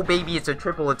not oh baby it's a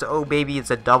triple, it's oh baby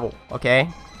it's a double, okay?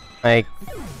 Like,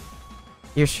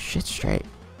 your shit straight.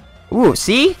 Ooh,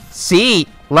 see?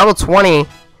 Level 20.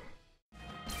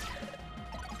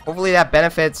 Hopefully that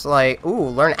benefits, ooh,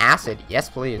 learn Acid. Yes,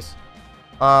 please.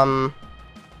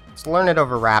 Let's learn it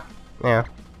over Rap. Yeah.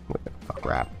 Fuck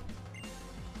Rap.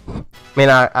 I mean,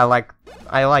 I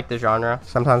like the genre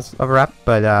sometimes over Rap,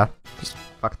 but, just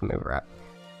fuck the move Rap.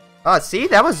 Oh, see?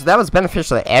 That was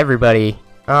beneficial to everybody.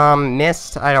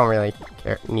 Mist. I don't really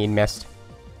need Mist.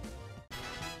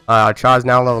 Chaw's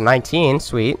now level 19.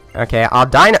 Sweet. Okay, I'll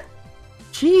Dino.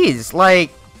 Jeez,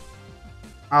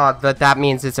 that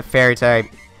means it's a fairy type.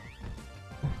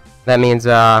 That means,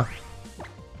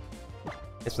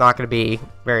 it's not gonna be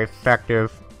very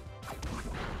effective.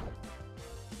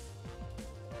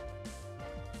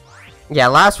 Yeah,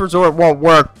 Last Resort won't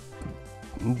work,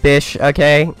 bish,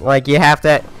 okay? You have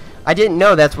to... I didn't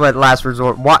know that's what Last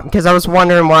Resort... Because I was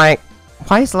wondering why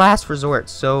is Last Resort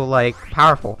so,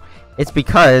 powerful? It's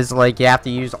because, you have to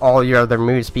use all your other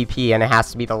moves BP, and it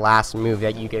has to be the last move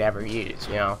that you could ever use,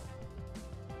 you know?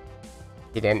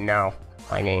 You didn't know.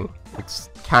 I mean, it's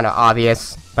kind of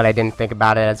obvious, but I didn't think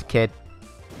about it as a kid.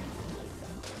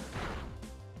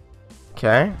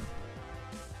 Okay.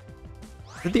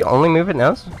 Is it the only move it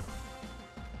knows?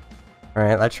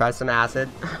 Alright, let's try some acid.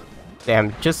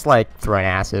 Damn, just like throwing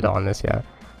acid on this guy.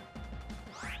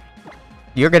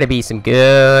 You're gonna be some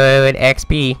good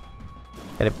XP.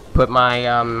 Gotta put my,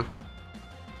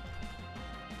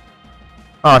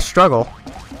 oh, struggle.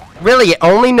 Really, it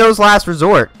only knows last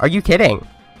resort. Are you kidding?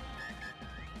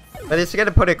 But it's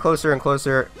gonna put it closer and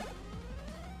closer.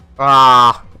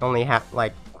 Ah, only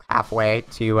halfway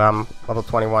to level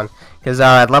 21. Because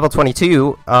at level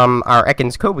 22, our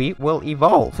Ekans Kobe will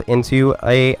evolve into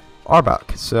a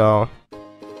Arbok. So,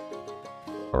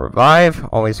 a revive,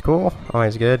 always cool,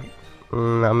 always good.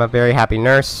 I'm a very happy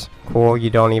nurse. Cool, you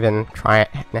don't even try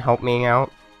to help me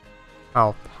out.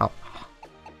 Oh, how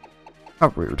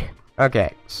rude.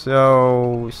 Okay,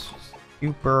 so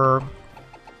super.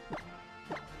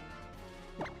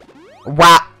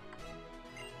 Wow.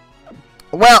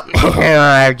 Well,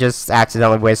 I just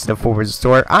accidentally wasted a full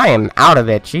restore. I am out of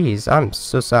it. Jeez, I'm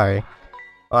so sorry.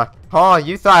 Oh,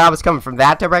 you thought I was coming from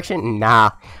that direction?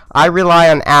 Nah. I rely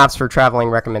on apps for traveling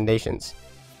recommendations.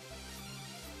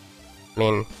 I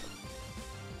mean,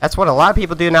 that's what a lot of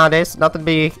people do nowadays. Nothing to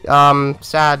be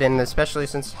sad, and especially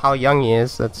since how young he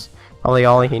is, that's probably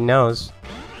all he knows.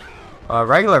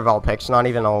 Regular Vulpix, not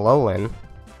even a Alolan.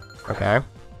 Okay.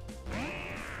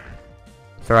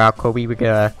 Throw out Kobe. We're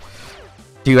gonna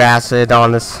do acid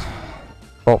on this.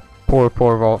 Oh, poor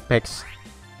Vulpix.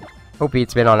 Hope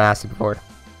it's been on acid before.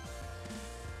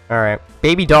 Alright.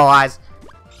 Baby doll eyes.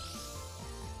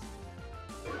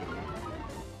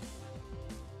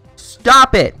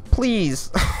 Stop it,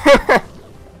 please.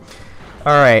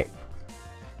 Alright.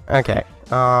 Okay.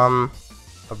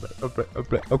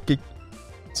 Okay.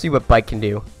 See what Bite can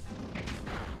do.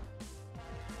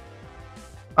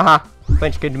 Aha.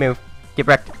 Flinch, good move. Get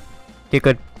wrecked. Get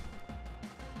good.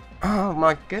 Oh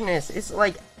my goodness. It's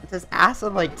like, does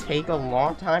acid like take a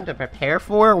long time to prepare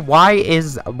for? Why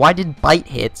did Bite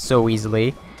hit so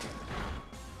easily?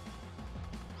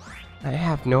 I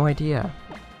have no idea.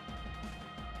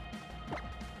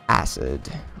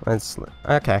 Acid.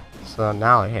 Okay, so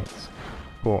now it hits.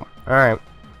 Cool. Alright.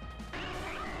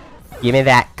 Give me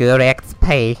that good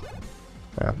XP.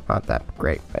 Not that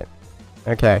great, but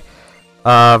okay.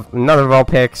 Another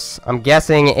Vulpix. I'm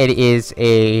guessing it is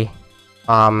a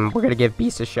we're gonna give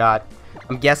Beast a shot.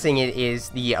 I'm guessing it is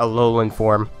the Alolan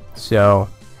form. So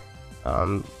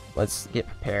let's get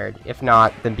prepared. If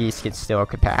not, the Beast can still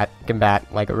combat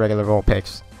like a regular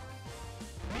Vulpix.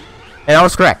 And I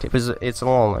was correct. It's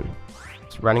Alolan.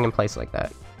 It's running in place like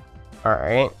that.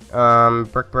 Alright.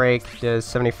 Brick Break does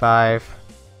 75.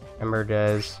 Ember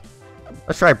does.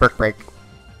 Let's try Brick Break.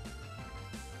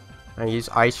 I use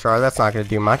Ice Shard. That's not gonna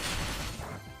do much.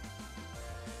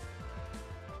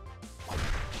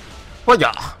 Oh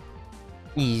yeah.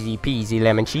 Easy peasy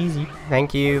lemon cheesy.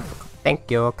 Thank you. Thank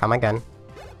you. Come again.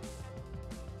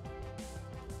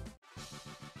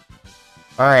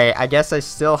 Alright, I guess I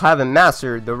still haven't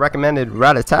mastered the recommended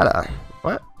Rattata.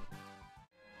 What?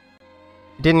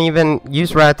 Didn't even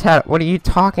use Rattata. What are you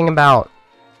talking about?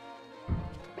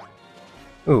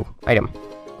 Ooh, item.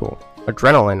 Cool.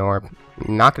 Adrenaline Orb.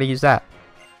 Not gonna use that.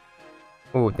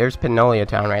 Ooh, there's Pinolia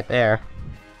Town right there.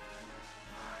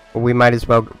 We might as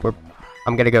well.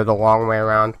 I'm gonna go the long way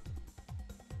around.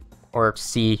 Or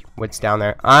see what's down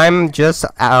there. I'm just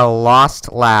a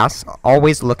lost lass,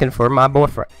 always looking for my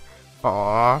boyfriend.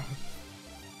 Aww.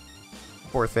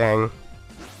 Poor thing.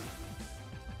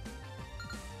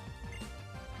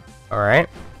 Alright.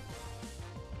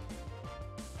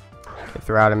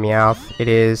 Throw out a Meowth. It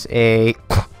is a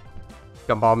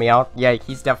Gumball Meowth. Yeah,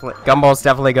 he's definitely Gumball's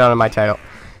definitely going on my title.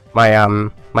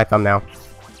 My thumbnail.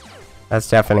 That's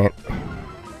definite.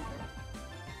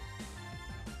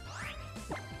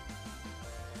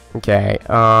 Okay,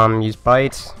 use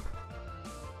Bite.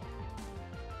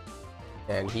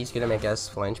 And he's gonna make us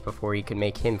flinch before he can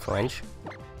make him flinch.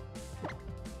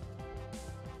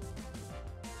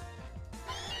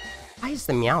 Why is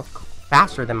the Meowth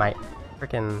faster than my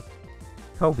freaking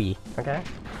Kobe? Okay.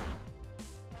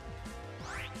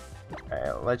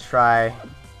 Alright, let's try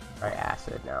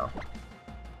acid now.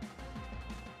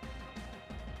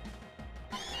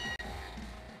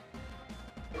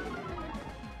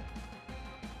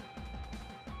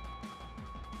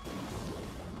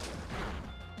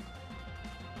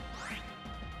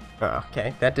 Oh,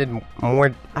 okay, that did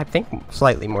more, I think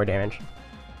slightly more damage.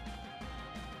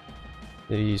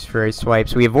 Did use Fairy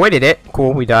Swipes. We avoided it.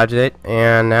 Cool, we dodged it.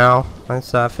 And now,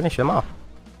 let's finish them off.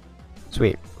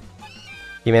 Sweet.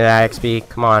 Give me that XP.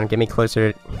 Come on, get me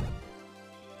closer.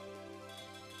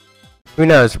 Who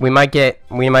knows? We might get,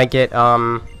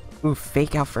 ooh,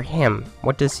 fake out for him.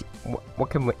 What does, what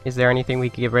can we, is there anything we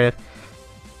could get rid of?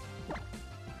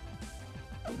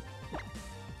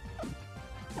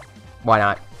 Why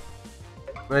not?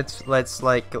 Let's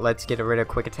get rid of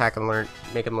quick attack and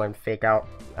make him learn fake out.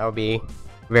 That would be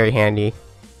very handy.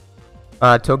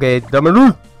 Toge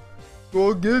Damari!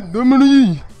 Toge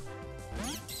Damari!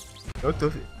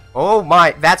 Oh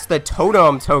my, that's the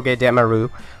Totem Toge Demaru.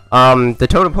 The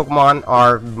Totem Pokemon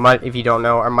are, if you don't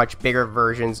know, are much bigger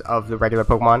versions of the regular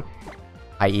Pokemon.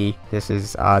 I.e., this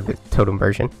is the Totem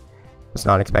version. Was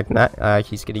not expecting that.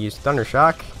 He's gonna use Thunder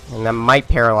Shock, and that might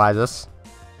paralyze us.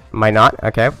 Might not.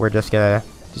 Okay, we're just gonna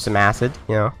do some acid,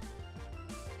 you know.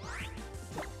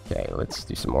 Okay, let's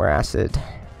do some more acid.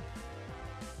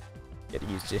 Gotta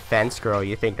use defense, girl.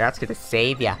 You think that's gonna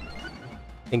save ya?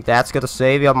 Think that's gonna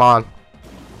save ya, man?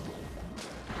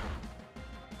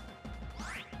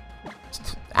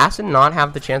 Does acid not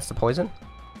have the chance to poison?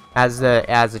 As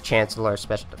a Chancellor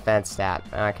special defense stat.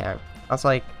 Okay. I was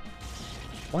like,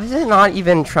 why is it not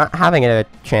even having a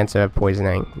chance of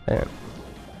poisoning?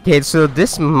 Okay, so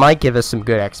this might give us some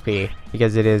good XP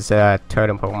because it is a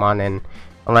Totem Pokemon, and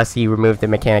unless he removed the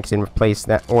mechanics and replaced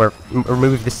that, or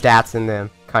removed the stats and the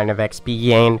kind of XP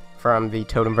gained from the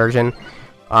Totem version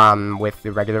with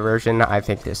the regular version, I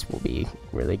think this will be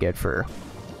really good for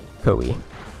Koei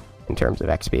in terms of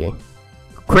XP.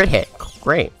 Crit hit,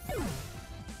 great.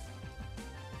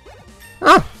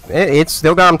 Ah, it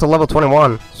still got him to level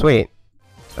 21. Sweet.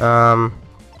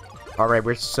 Alright,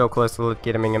 we're so close to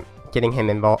getting him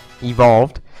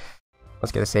evolved. I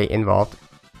was gonna say involved.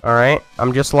 Alright,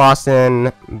 I'm just lost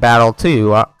in battle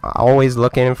 2. Always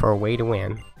looking for a way to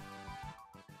win.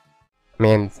 I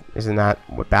mean, isn't that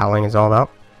what battling is all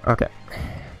about? Okay.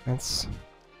 That's...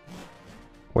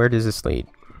 Where does this lead?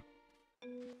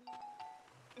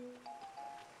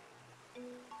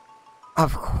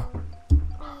 Of course.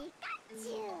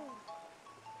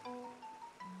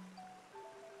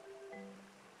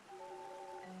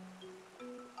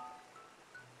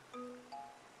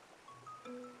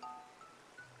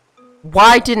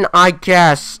 Why didn't I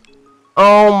guess?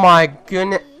 Oh my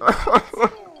goodness.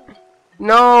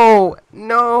 No,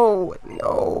 no,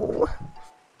 no.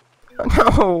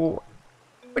 No.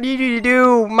 What did you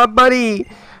do? My buddy.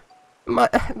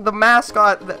 The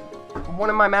mascot. One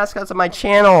of my mascots on my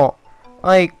channel.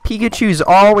 Like, Pikachu's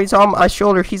always on my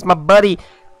shoulder. He's my buddy.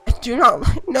 Do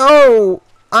not. No.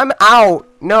 I'm out.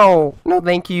 No. No,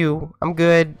 thank you. I'm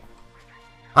good.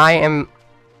 I am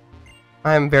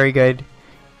very good.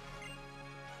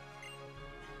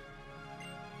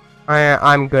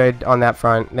 I'm good on that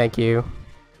front, thank you.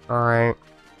 Alright.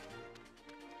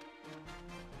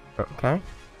 Okay.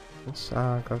 Let's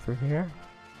go through here.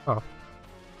 Oh.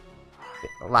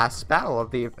 Last battle of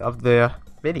the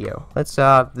video. Let's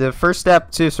the first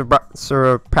step to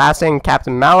surpassing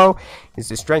Captain Mallow is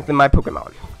to strengthen my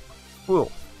Pokemon. Cool.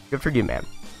 Good for you, man.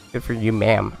 Good for you,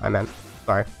 ma'am. I meant.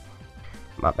 Sorry.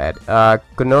 My bad.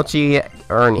 Gonochi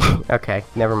Ernie. Okay,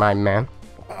 never mind, man.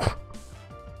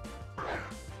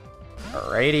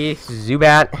 Alrighty,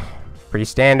 Zubat, pretty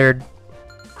standard.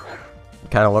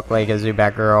 Kind of look like a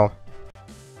Zubat girl.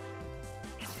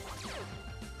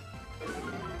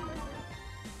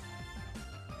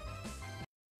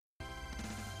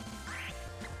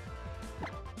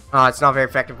 Oh, it's not very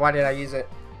effective. Why did I use it?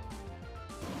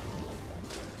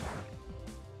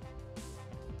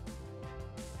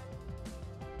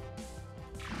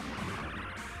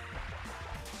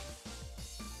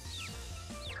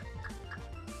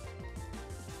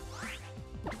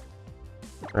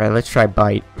 Alright, let's try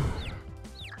Bite.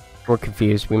 We're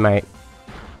confused. We might...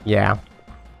 Yeah.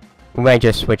 We might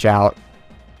just switch out.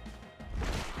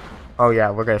 Oh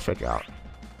yeah, we're gonna switch out.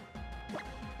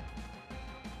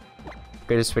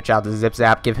 Gonna switch out the Zip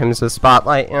Zap, give him some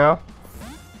spotlight, you know?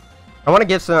 I want to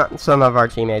give some of our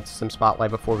teammates some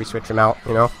spotlight before we switch them out,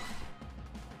 you know?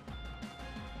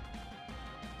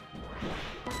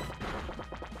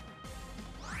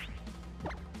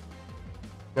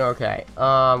 Okay,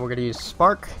 we're gonna use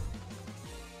Spark.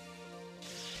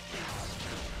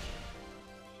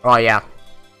 Oh yeah.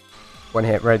 One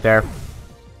hit right there.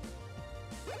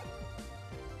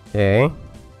 Okay.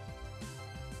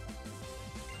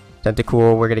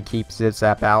 Tentacool, we're gonna keep Zip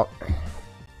Zap out.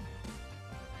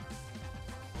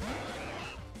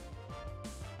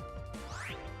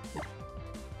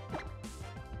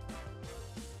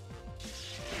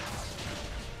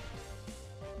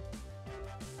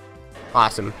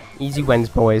 Awesome. Easy wins,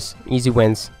 boys. Easy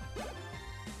wins.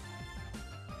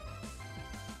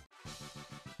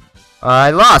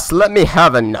 I lost. Let me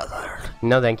have another.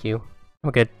 No, thank you.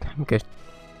 I'm good. I'm good.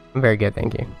 I'm very good,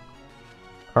 thank you.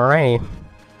 Alright.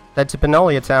 That's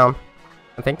Panolia Town.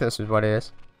 I think this is what it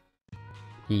is.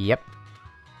 Yep.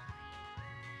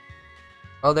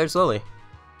 Oh, there's Lily.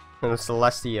 And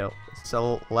Celestial.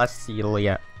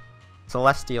 Celestelia.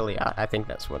 Celestelia. I think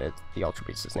that's what the Ultra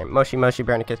Beast's name. Moshi Moshi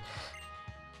Brandocus.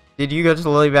 Did you go to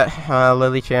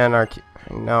Lily-chan or...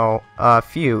 No.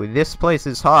 Phew. This place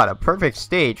is hot. A perfect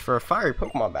stage for a fiery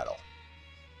Pokemon battle.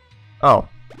 Oh.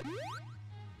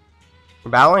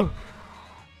 We're battling?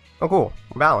 Oh, cool.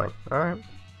 We're battling. Alright.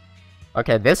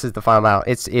 Okay, this is the final battle.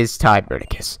 It's time,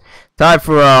 Brandocus. Time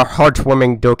for a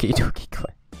heartwarming Doki Doki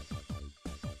clip.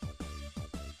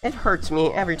 It hurts me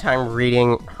every time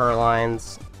reading her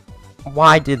lines.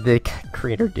 Why did the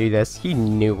creator do this? He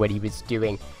knew what he was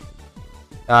doing.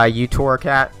 You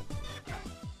Torcat.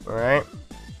 Alright.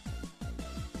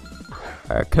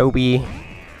 Kobe.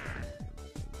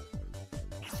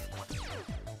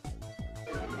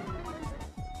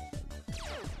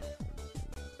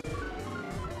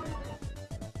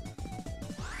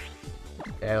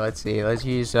 Okay, let's see. Let's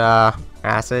use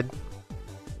acid.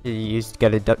 Use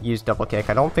double kick.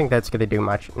 I don't think that's gonna do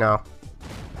much. No.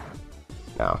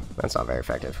 No, that's not very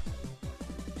effective.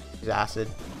 Use acid.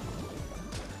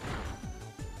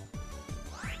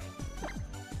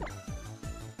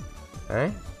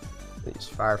 Okay. Use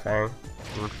Fire Fang.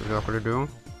 What's it not gonna do?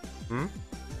 Hmm?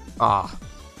 Ah.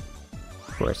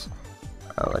 Of course.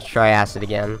 Let's try acid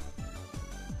again.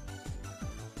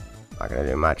 Not gonna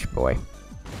do much, boy.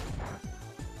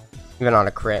 Even on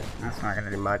a crit, that's not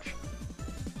gonna do much.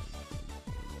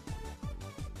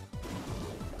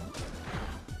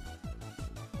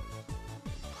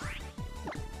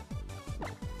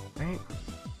 Right.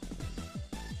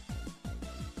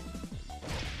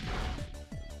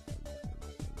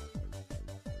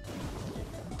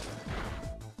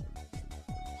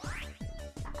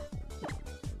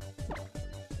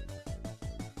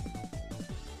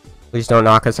 Please don't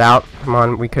knock us out. Come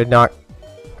on, we could not.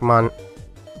 Come on.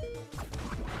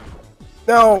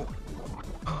 No!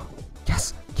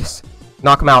 Yes, yes.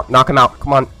 Knock him out, knock him out.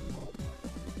 Come on.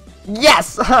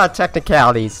 Yes!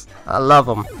 Technicalities. I love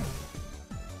them.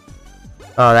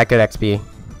 Oh, that good XP.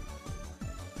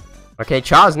 Okay,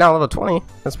 Cha is now level 20.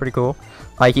 That's pretty cool.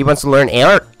 Like, he wants to learn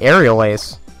Aerial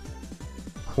Ace.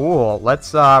 Cool.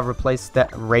 Let's replace that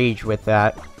Rage with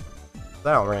that.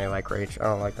 I don't really like Rage. I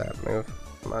don't like that move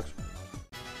much.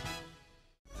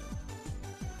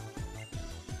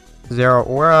 Zero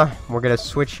Aura. We're gonna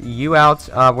switch you out.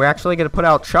 We're actually gonna put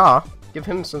out Cha. Give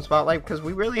him some spotlight because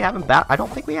we really haven't I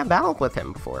don't think we have battled with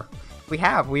him before. We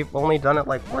have. We've only done it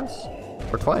like once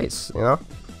or twice. You know.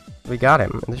 We got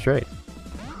him in the trade.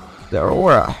 Zero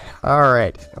Aura. All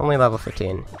right. Only level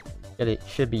 15. It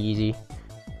should be easy.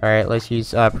 All right. Let's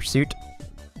use Pursuit.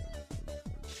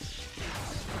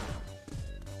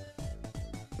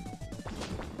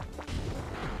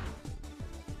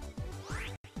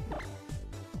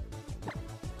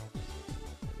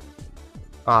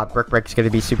 Brick Break's gonna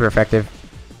be super effective.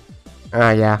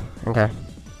 Yeah, okay. At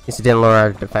least it didn't lower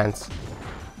our defense.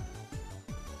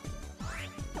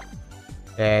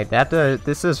 Okay,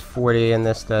 this is 40 and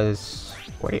this does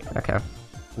 40. Okay.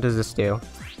 What does this do?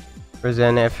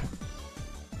 Risen if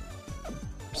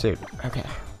Pursuit. Okay.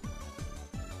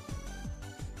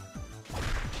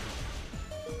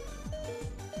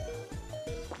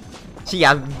 See,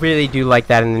 I really do like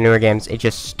that in the newer games. It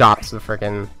just stops the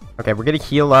frickin'. Okay, we're gonna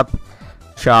heal up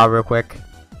Cha real quick.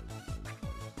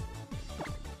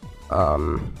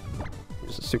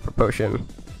 Use a super potion,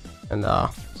 and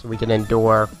so we can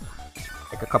endure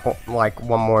like a couple, like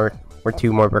one more or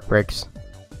two more brick breaks.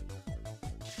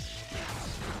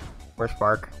 Or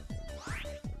Spark.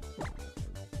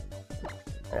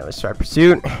 Alright, let's try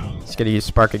Pursuit. He's gonna use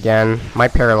Spark again.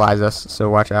 Might paralyze us, so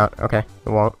watch out. Okay, it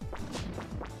won't.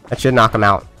 That should knock him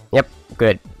out. Yep,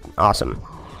 good. Awesome.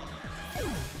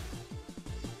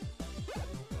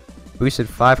 Boosted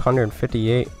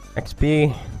 558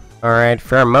 XP. Alright,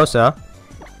 Pheromosa.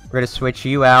 We're gonna switch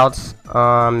you out,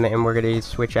 and we're gonna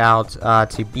switch out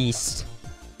to Beast.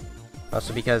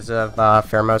 Also because of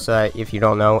Pheromosa, if you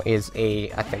don't know, is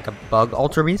I think a bug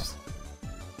Ultra Beast.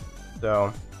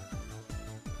 So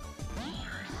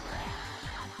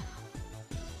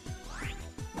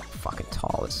fucking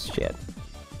tall as shit.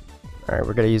 Alright,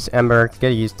 we're gonna use Ember. It's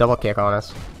gonna use double kick on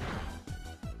us.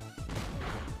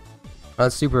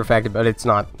 That's super effective, but it's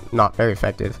not very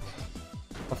effective.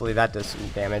 Hopefully that does some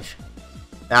damage.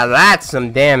 Now that's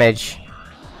some damage.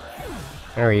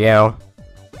 There we go.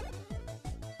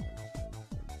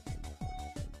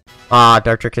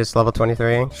 Dark Trick is level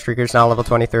 23. Streaker's now level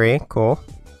 23. Cool.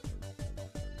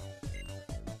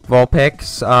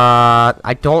 Vulpix.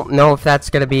 I don't know if that's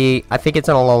gonna be... I think it's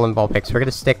an Alolan Vulpix. We're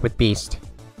gonna stick with Beast.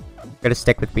 I'm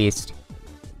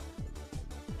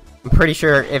pretty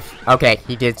sure if... Okay,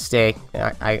 he did stay.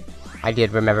 I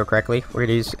did remember correctly. We're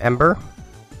gonna use Ember.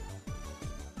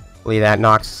 Hopefully that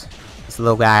knocks this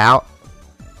little guy out.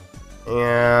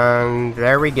 And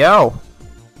there we go.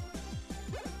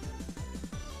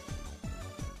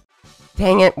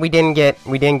 Dang it, we didn't get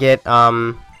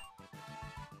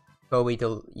Kobe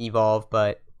to evolve,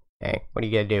 but hey, what are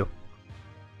you gonna do?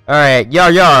 Alright,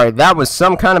 yar, that was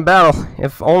some kind of battle.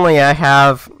 If only I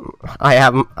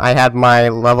had my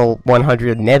level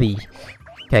 100 Nebby.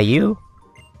 Okay, you?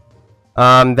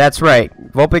 That's right.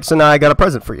 Vulpix and I got a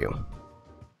present for you.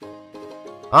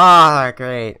 Ah,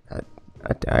 great.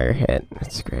 A dire hit.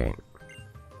 That's great.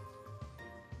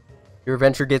 Your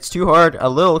adventure gets too hard, a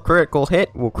little critical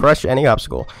hit will crush any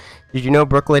obstacle. Did you know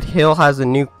Brooklet Hill has a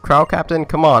new crowd captain?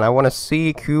 Come on, I want to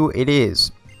see who it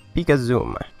is.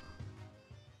 Pikachu.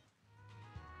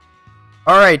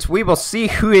 Alright, we will see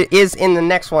who it is in the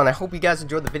next one. I hope you guys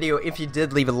enjoyed the video. If you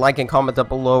did, leave a like and comment up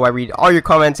below. I read all your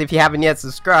comments. If you haven't yet,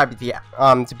 subscribe if you,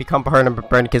 to become part of the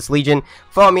Brandocus Legion.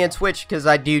 Follow me on Twitch, because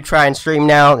I do try and stream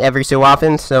now every so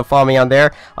often, so follow me on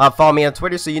there. Follow me on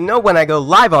Twitter so you know when I go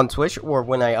live on Twitch, or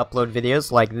when I upload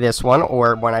videos like this one,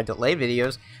 or when I delay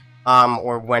videos,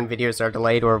 or when videos are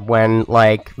delayed, or when,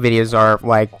 like, videos are,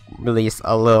 like, released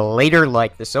a little later,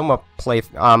 like the Soma play,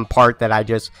 part that I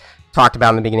just talked about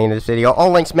in the beginning of this video.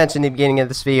 All links mentioned in the beginning of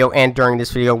this video and during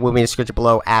this video will be in the description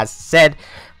below as said.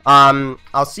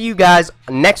 I'll see you guys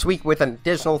next week with an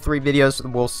additional 3 videos.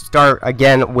 We'll start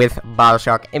again with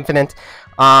BioShock Infinite.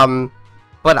 But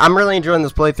I'm really enjoying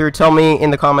this playthrough. Tell me in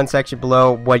the comment section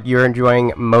below what you're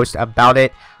enjoying most about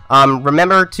it.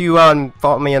 Remember to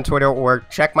follow me on Twitter or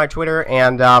check my Twitter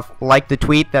and like the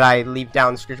tweet that I leave down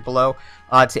in the description below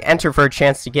to enter for a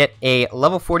chance to get a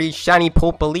level 40 Shiny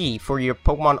Poipole for your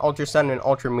Pokemon Ultra Sun and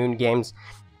Ultra Moon games.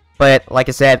 But like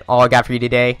I said, all I got for you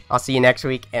today. I'll see you next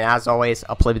week, and as always,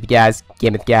 I'll play with you guys,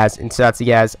 game with you guys, and so I'll see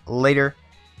you guys later.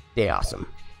 Stay awesome.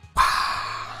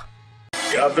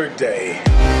 The other day.